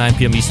Tuesday at 9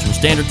 p.m. Eastern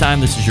Standard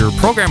Time, this is your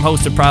program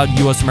host and proud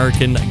U.S.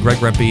 American, Greg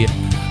Rempe.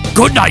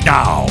 Good night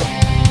now.